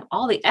interesting. You can have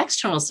all the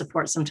external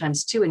support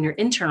sometimes too, and your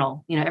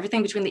internal,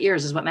 everything between the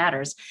ears is what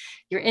matters.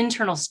 Your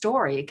internal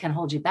story can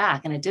hold you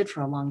back, and it did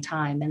for a long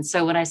time. And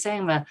so when I say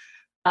I'm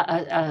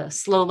a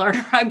slow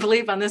learner, I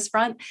believe on this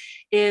front,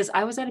 is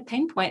I was at a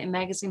pain point in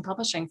magazine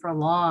publishing for a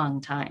long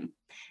time.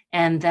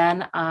 And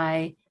then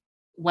I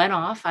went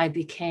off. I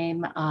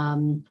became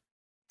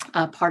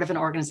a part of an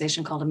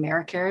organization called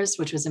AmeriCares,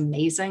 which was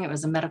amazing. It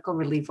was a medical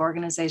relief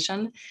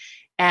organization.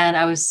 And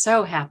I was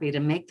so happy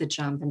to make the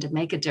jump and to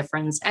make a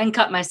difference and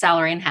cut my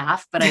salary in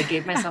half, but I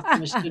gave myself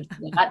permission to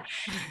do that.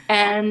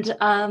 And,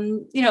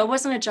 it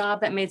wasn't a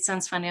job that made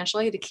sense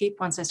financially to keep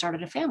once I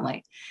started a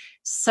family.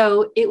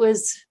 So it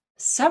was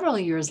several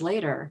years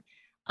later,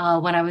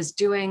 when I was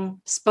doing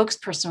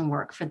spokesperson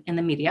work in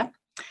the media,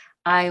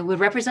 I would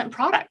represent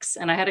products,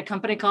 and I had a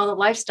company called The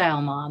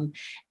Lifestyle Mom.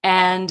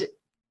 And,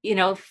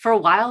 for a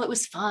while it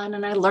was fun,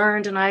 and I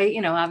learned, and I,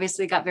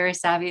 obviously got very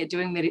savvy at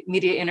doing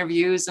media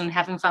interviews and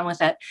having fun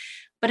with it.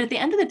 But at the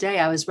end of the day,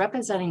 I was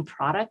representing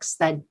products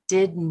that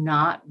did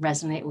not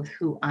resonate with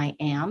who I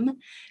am,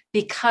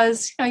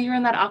 because, you're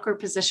in that awkward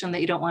position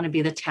that you don't want to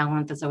be the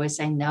talent that's always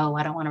saying, no,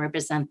 I don't want to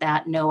represent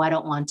that. No, I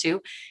don't want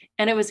to.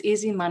 And it was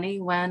easy money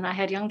when I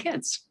had young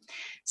kids.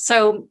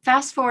 So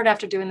fast forward,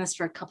 after doing this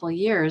for a couple of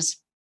years,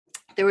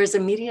 there was a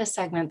media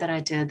segment that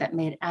I did that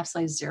made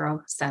absolutely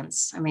zero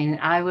sense. I mean,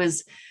 I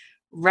was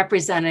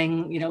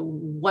representing,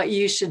 what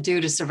you should do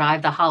to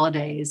survive the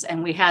holidays.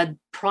 And we had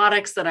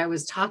products that I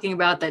was talking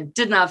about that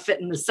did not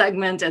fit in the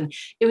segment. And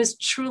it was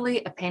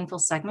truly a painful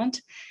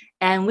segment.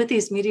 And with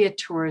these media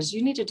tours,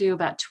 you need to do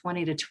about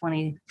 20 to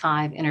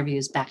 25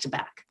 interviews back to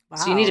back. Wow.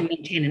 So you need to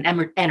maintain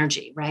an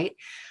energy, right?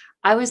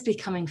 I was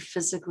becoming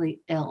physically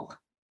ill.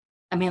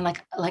 I mean,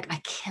 like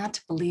I can't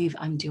believe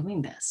I'm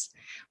doing this.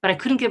 But I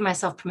couldn't give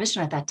myself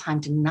permission at that time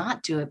to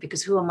not do it,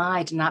 because who am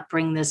I to not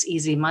bring this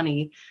easy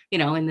money,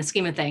 in the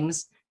scheme of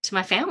things, to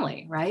my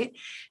family, right?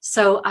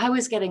 So I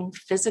was getting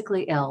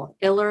physically ill,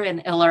 iller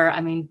and iller.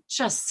 I mean,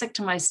 just sick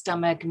to my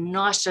stomach,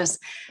 nauseous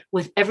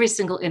with every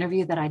single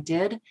interview that I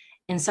did,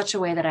 in such a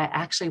way that I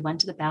actually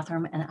went to the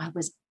bathroom and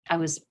I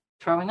was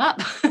throwing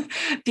up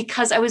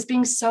because I was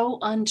being so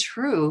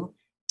untrue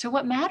to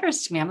what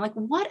matters to me. I'm like,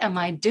 what am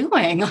I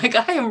doing? Like,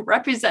 I am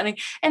representing,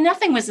 and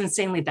nothing was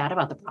insanely bad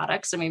about the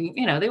products. I mean,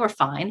 they were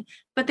fine,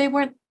 but they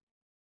weren't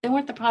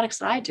the products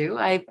that I do.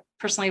 I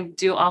personally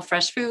do all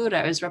fresh food.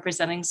 I was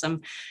representing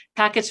some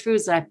packaged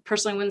foods that I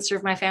personally wouldn't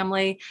serve my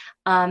family.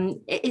 At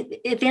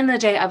the end of the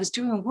day, I was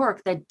doing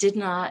work that did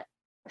not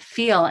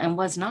feel and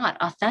was not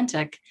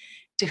authentic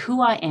to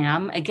who I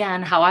am.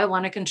 Again, how I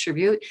want to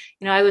contribute.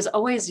 I was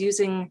always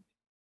using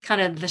kind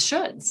of the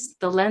shoulds,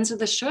 the lens of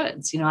the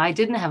shoulds. I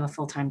didn't have a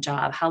full-time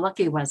job. How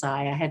lucky was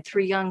I? I had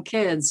 3 young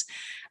kids.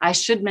 I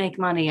should make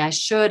money.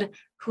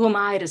 Who am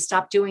I to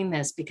stop doing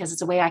this because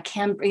it's a way I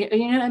can, you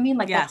know what I mean?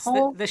 Like yes, that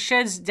whole, the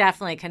shoulds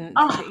definitely can,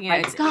 oh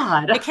my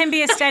God. it can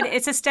be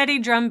it's a steady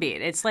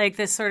drumbeat. It's like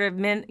this sort of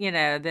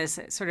this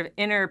sort of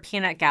inner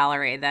peanut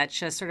gallery that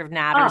just sort of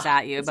natters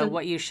at you about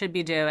what you should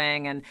be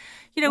doing. And,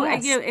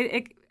 Yes.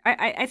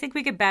 I think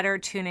we get better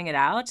tuning it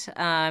out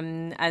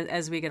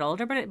as we get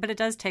older, but it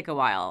does take a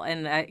while.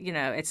 And,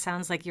 it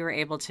sounds like you were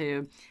able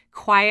to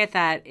quiet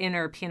that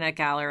inner peanut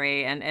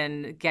gallery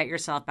and get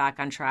yourself back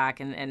on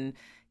track and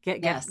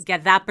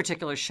get that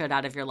particular should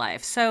out of your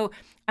life. So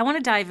I want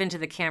to dive into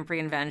the Camp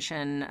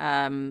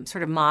Reinvention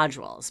sort of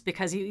modules,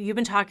 because you've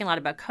been talking a lot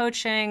about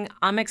coaching.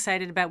 I'm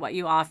excited about what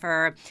you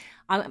offer.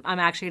 I'm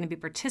actually going to be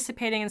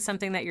participating in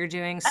something that you're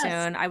doing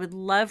soon. I would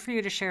love for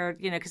you to share,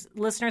 because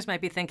listeners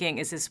might be thinking,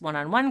 is this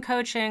one-on-one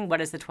coaching? What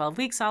is the 12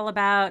 weeks all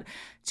about?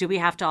 Do we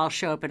have to all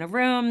show up in a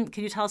room?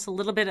 Can you tell us a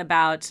little bit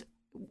about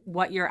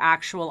what your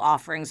actual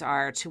offerings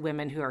are to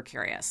women who are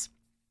curious?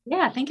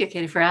 Yeah, thank you,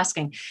 Katie, for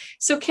asking.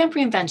 So Camp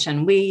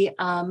Reinvention, we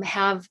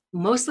have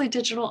mostly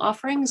digital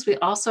offerings. We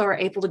also are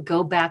able to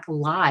go back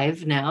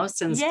live now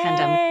since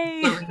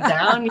pandemic is slowing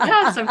down.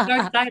 Yes, I'm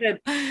so excited.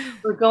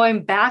 We're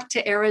going back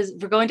to Arizona.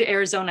 We're going to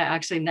Arizona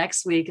actually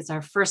next week. It's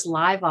our first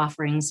live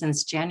offering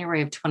since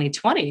January of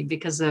 2020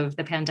 because of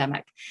the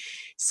pandemic.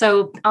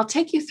 So I'll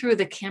take you through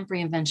the Camp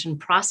Reinvention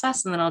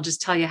process, and then I'll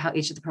just tell you how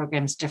each of the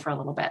programs differ a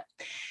little bit.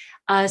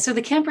 So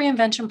the Camp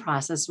Reinvention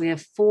process, we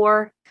have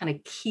 4 kind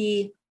of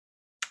key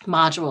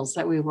modules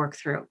that we work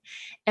through.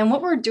 And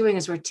what we're doing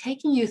is we're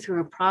taking you through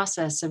a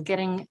process of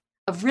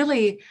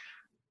really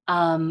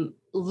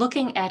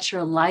looking at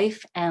your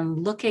life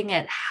and looking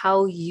at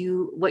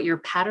what your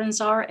patterns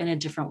are in a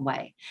different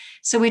way.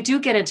 So we do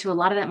get into a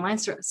lot of that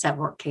mindset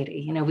work,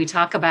 Katie. We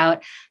talk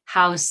about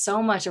how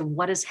so much of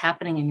what is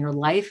happening in your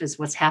life is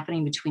what's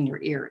happening between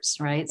your ears,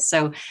 right?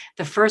 So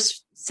the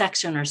first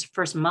section or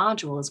first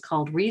module is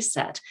called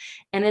Reset.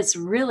 And it's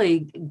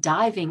really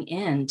diving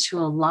into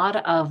a lot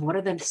of what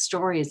are the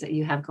stories that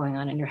you have going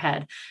on in your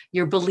head,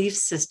 your belief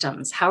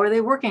systems. How are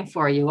they working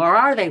for you? Or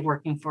are they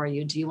working for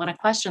you? Do you want to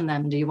question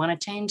them? Do you want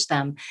to change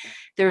them?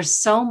 There's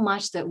so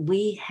much that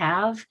we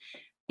have.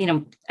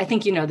 I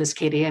think you know this,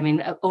 Katie. I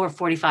mean, over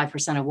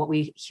 45% of what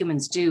we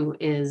humans do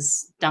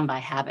is done by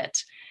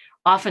habit.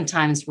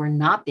 Oftentimes we're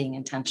not being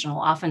intentional.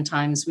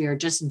 Oftentimes we are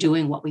just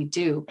doing what we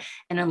do.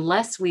 And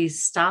unless we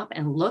stop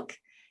and look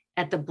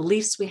at the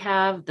beliefs we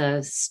have,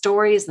 the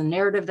stories, the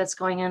narrative that's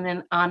going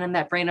on in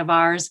that brain of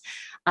ours,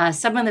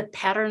 some of the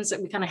patterns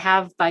that we kind of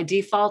have by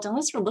default,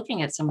 unless we're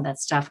looking at some of that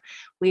stuff,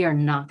 we are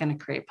not going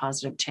to create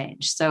positive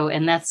change. So,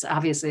 and that's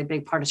obviously a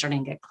big part of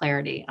starting to get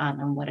clarity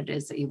on what it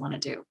is that you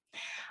want to do.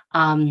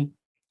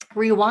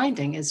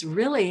 Rewinding is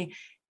really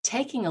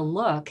taking a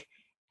look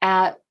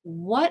at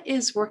what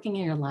is working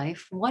in your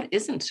life, what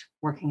isn't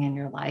working in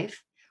your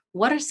life.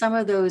 What are some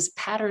of those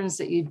patterns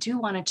that you do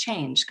want to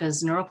change?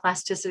 Because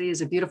neuroplasticity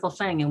is a beautiful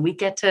thing, and we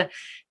get to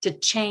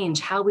change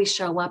how we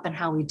show up and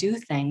how we do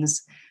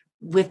things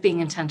with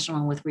being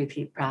intentional and with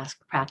repeat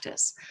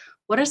practice.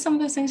 What are some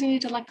of those things you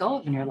need to let go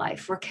of in your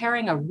life? We're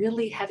carrying a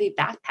really heavy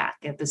backpack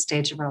at this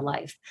stage of our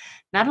life,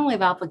 not only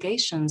of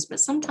obligations, but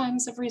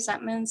sometimes of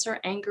resentments or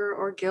anger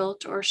or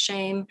guilt or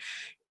shame.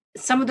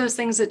 Some of those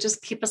things that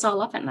just keep us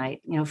all up at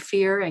night,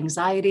 fear,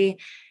 anxiety,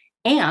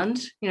 and,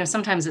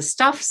 sometimes it's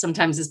stuff,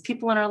 sometimes it's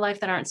people in our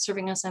life that aren't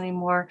serving us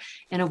anymore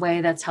in a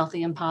way that's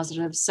healthy and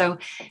positive. So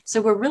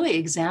we're really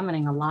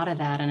examining a lot of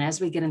that. And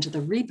as we get into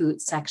the reboot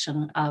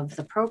section of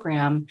the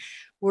program,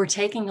 we're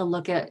taking a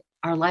look at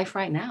our life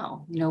right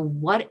now.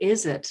 What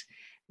is it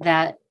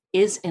that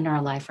is in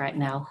our life right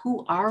now?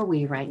 Who are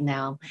we right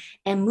now?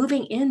 And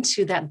moving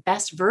into that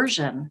best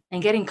version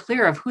and getting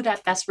clear of who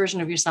that best version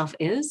of yourself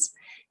is,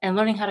 and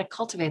learning how to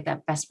cultivate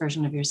that best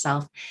version of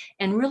yourself,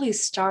 and really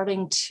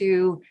starting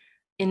to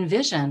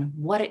envision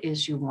what it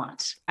is you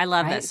want. I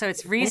love this. So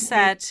it's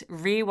reset,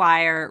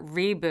 rewire,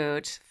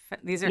 reboot.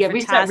 These are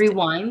fantastic. Reset,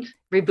 rewind,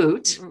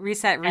 reboot.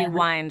 Reset,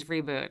 rewind,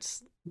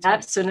 reboot.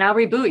 So now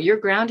reboot, you're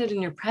grounded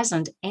in your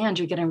present, and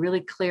you're getting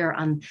really clear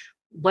on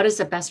what is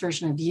the best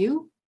version of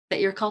you that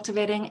you're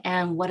cultivating,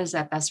 and what is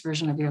that best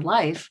version of your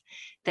life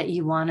that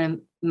you want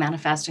to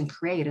manifest and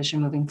create as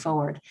you're moving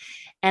forward.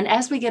 And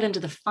as we get into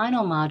the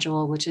final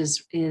module, which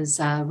is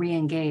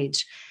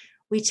re-engage,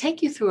 we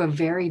take you through a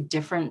very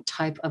different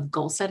type of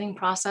goal setting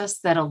process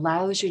that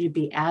allows you to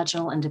be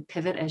agile and to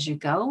pivot as you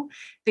go,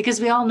 because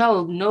we all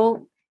know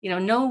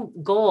no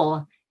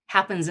goal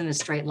happens in a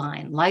straight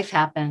line. Life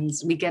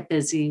happens, we get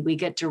busy, we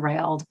get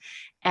derailed,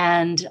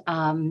 and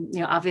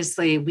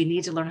obviously we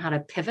need to learn how to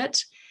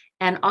pivot.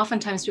 And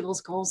oftentimes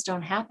people's goals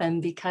don't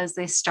happen because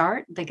they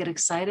start, they get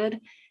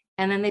excited,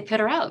 and then they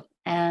peter out.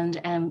 And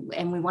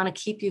we want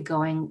to keep you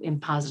going in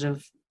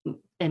positive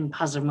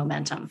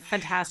momentum.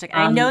 Fantastic.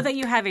 And I know that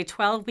you have a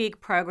 12-week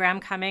program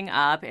coming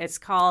up. It's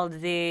called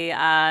the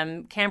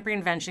Camp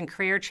Reinvention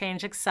Career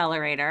Change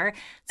Accelerator.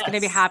 It's going to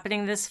be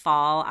happening this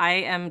fall. I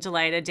am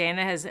delighted.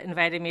 Dana has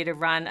invited me to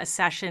run a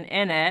session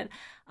in it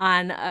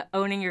on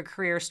owning your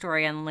career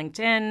story on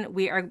LinkedIn.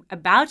 We are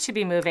about to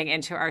be moving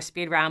into our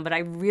speed round, but I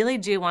really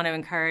do want to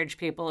encourage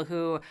people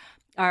who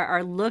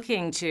are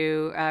looking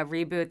to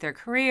reboot their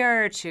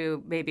career,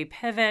 to maybe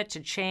pivot, to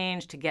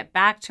change, to get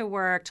back to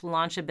work, to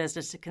launch a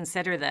business, to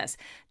consider this.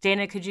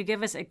 Dana, could you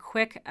give us a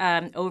quick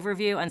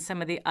overview on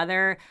some of the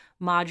other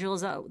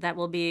modules that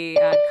will be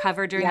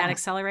covered during that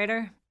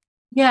accelerator?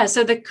 Yeah,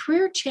 so the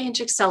Career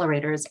Change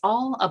Accelerator is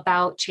all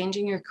about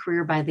changing your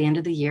career by the end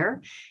of the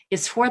year.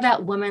 It's for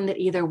that woman that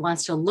either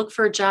wants to look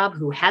for a job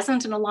who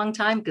hasn't in a long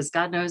time, because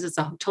God knows it's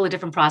a totally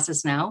different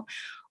process now,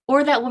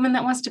 or that woman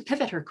that wants to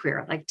pivot her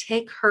career, like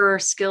take her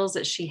skills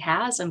that she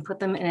has and put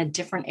them in a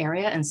different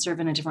area and serve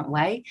in a different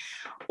way,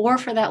 or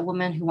for that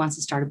woman who wants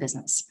to start a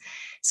business.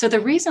 So the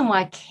reason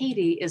why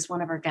Katie is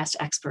one of our guest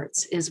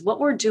experts is what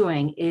we're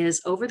doing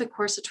is over the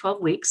course of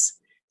 12 weeks,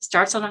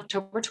 starts on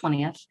October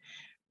 20th,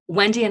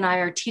 Wendy and I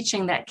are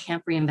teaching that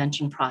Camp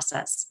Reinvention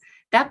process.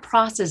 That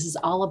process is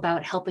all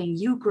about helping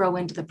you grow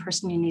into the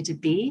person you need to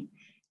be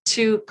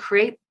to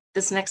create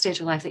this next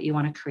stage of life that you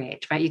want to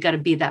create, right? You got to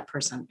be that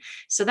person.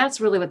 So that's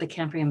really what the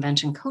Camp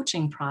Reinvention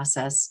coaching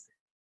process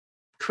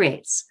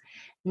creates.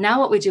 Now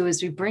what we do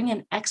is we bring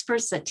in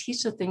experts that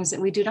teach the things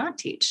that we do not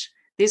teach.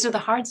 These are the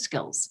hard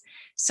skills.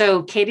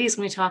 So Katie's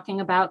going to be talking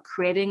about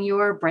creating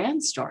your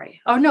brand story.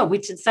 Oh, no,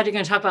 we said you're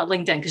going to talk about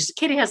LinkedIn because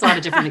Katie has a lot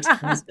of different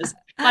experiences,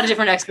 a lot of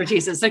different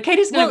expertises. So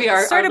Katie's going to be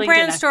our start our a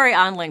brand story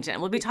on LinkedIn.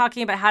 We'll be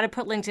talking about how to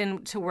put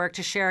LinkedIn to work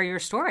to share your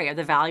story of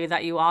the value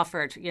that you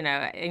offered,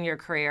 in your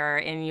career,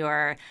 in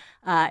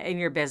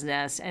your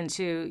business, and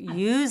to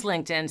use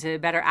LinkedIn to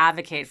better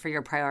advocate for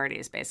your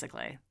priorities,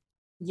 basically.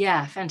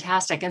 Yeah,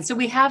 fantastic. And so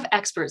we have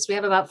experts. We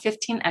have about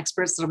 15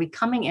 experts that'll be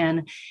coming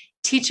in,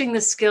 teaching the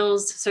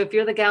skills. So if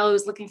you're the gal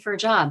who's looking for a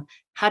job,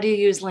 how do you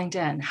use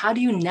LinkedIn? How do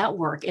you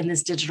network in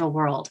this digital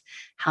world?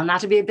 How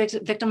not to be a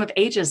victim of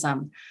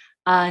ageism,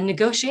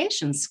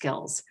 negotiation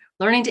skills,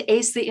 learning to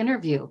ace the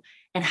interview,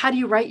 and how do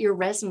you write your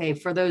resume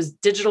for those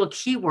digital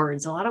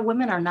keywords? A lot of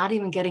women are not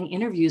even getting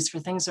interviews for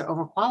things they're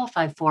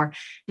overqualified for,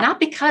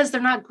 not because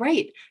they're not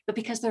great, but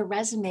because their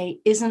resume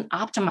isn't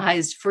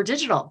optimized for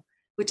digital,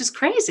 which is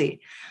crazy.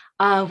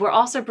 We're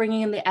also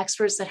bringing in the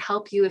experts that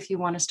help you if you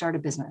want to start a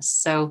business.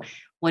 So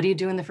what do you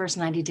do in the first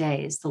 90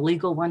 days? The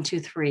legal 1,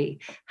 2, 3,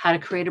 how to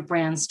create a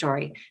brand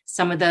story,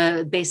 some of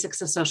the basics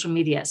of social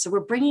media. So we're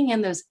bringing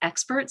in those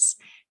experts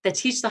that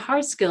teach the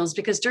hard skills,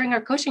 because during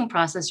our coaching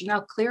process, you're now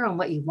clear on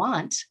what you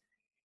want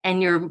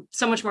and you're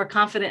so much more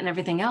confident in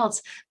everything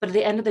else. But at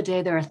the end of the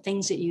day, there are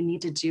things that you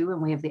need to do, and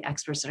we have the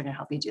experts that are going to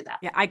help you do that.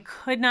 Yeah, I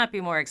could not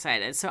be more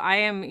excited. So I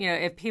am,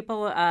 if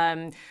people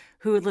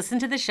who listen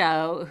to the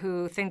show,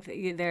 who think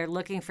that they're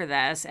looking for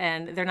this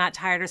and they're not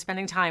tired of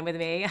spending time with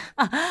me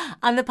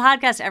on the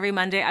podcast every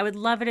Monday, I would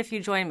love it if you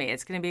join me.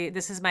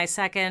 This is my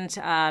second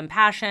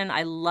passion.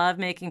 I love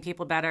making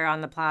people better on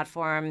the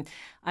platform.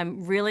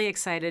 I'm really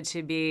excited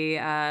to be,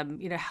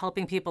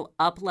 helping people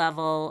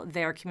up-level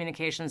their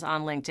communications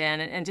on LinkedIn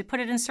and to put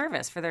it in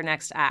service for their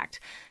next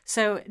act.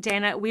 So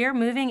Dana, we are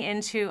moving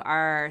into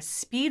our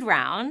speed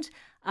round.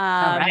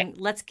 All right.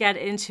 Let's get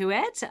into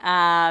it.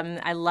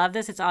 I love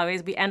this.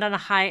 We end on a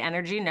high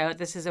energy note.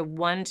 This is a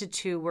 1 to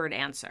 2 word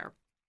answer.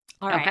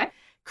 All right. Okay.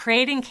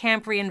 Creating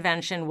Camp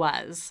Reinvention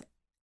was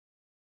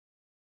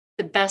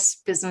the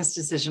best business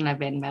decision I've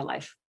made in my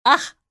life.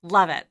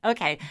 Love it.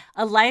 Okay.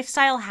 A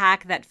lifestyle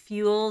hack that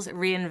fuels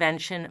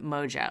reinvention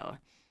mojo.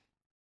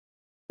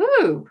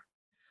 Ooh.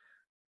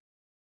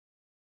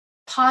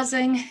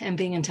 Pausing and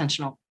being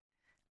intentional.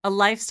 A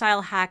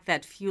lifestyle hack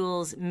that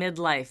fuels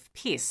midlife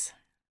peace.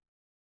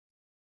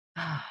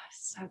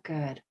 So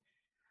good.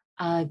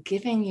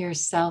 Giving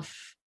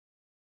yourself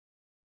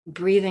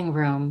breathing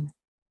room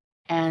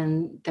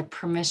and the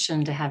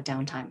permission to have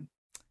downtime.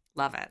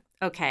 Love it.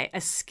 Okay. A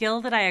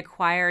skill that I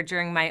acquired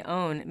during my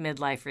own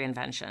midlife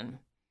reinvention.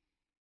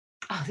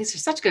 Oh, these are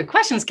such good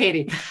questions,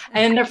 Katie.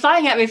 And they're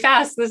flying at me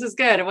fast. This is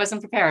good. I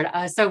wasn't prepared.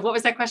 So what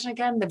was that question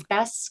again? The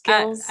best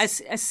skills?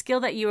 A skill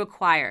that you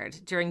acquired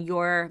during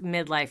your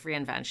midlife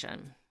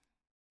reinvention.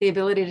 The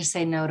ability to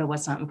say no to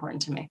what's not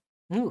important to me.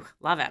 Ooh,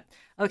 love it.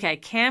 Okay,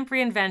 Camp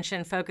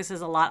Reinvention focuses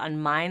a lot on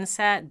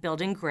mindset,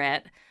 building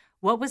grit.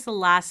 What was the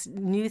last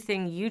new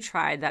thing you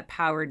tried that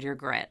powered your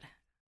grit?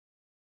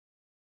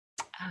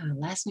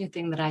 Last new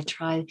thing that I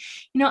tried,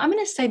 I'm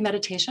going to say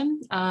meditation.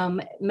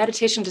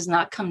 Meditation does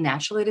not come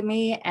naturally to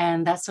me,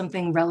 and that's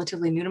something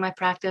relatively new to my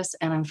practice,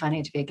 and I'm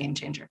finding it to be a game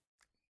changer.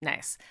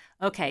 Nice.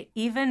 Okay,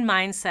 even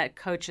mindset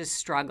coaches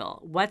struggle.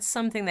 What's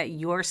something that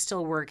you're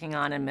still working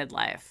on in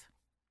midlife?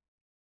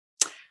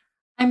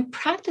 I'm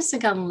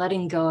practicing on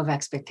letting go of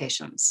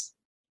expectations,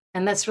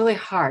 and that's really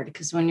hard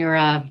because when you're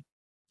a,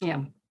 you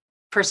know,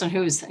 person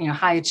who's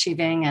high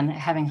achieving and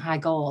having high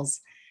goals,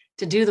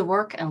 to do the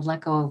work and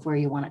let go of where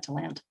you want it to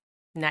land.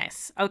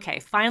 Nice. Okay,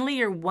 finally,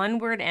 your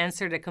one-word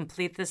answer to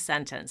complete this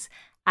sentence.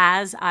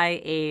 As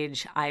I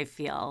age, I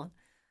feel.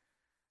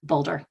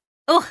 Bolder.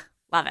 Oh,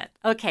 love it.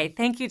 Okay,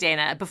 thank you,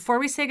 Dana. Before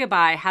we say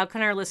goodbye, how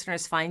can our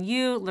listeners find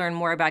you, learn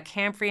more about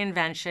Camp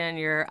Reinvention,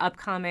 your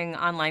upcoming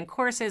online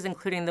courses,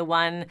 including the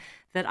one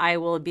that I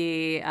will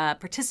be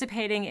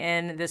participating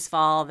in this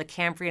fall, the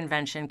Camp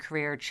Reinvention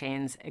Career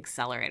Change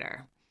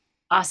Accelerator?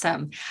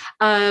 Awesome.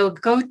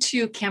 Go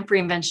to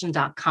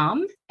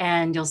campreinvention.com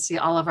and you'll see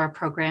all of our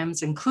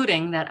programs,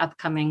 including that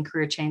upcoming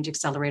Career Change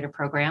Accelerator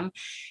program.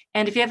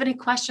 And if you have any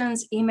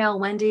questions, email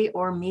Wendy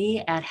or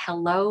me at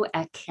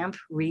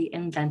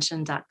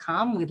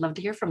hello@campreinvention.com. We'd love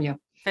to hear from you.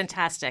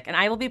 Fantastic. And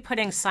I will be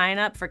putting sign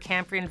up for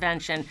Camp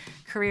Reinvention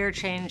Career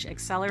Change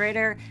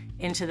Accelerator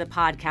into the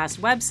podcast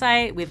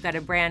website. We've got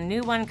a brand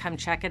new one. Come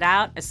check it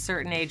out,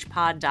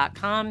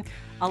 acertainagepod.com.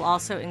 I'll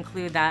also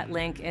include that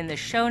link in the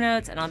show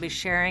notes, and I'll be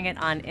sharing it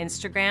on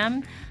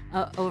Instagram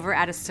over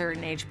at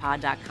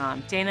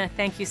acertainagepod.com. Dana,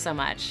 thank you so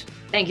much.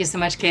 Thank you so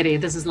much, Katie.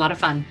 This is a lot of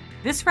fun.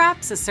 This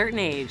wraps A Certain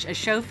Age, a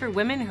show for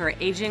women who are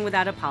aging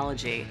without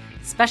apology.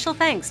 Special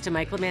thanks to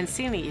Michael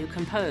Mancini, who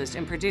composed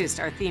and produced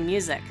our theme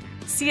music.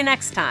 See you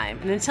next time,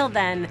 and until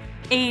then,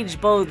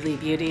 age boldly,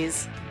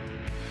 beauties.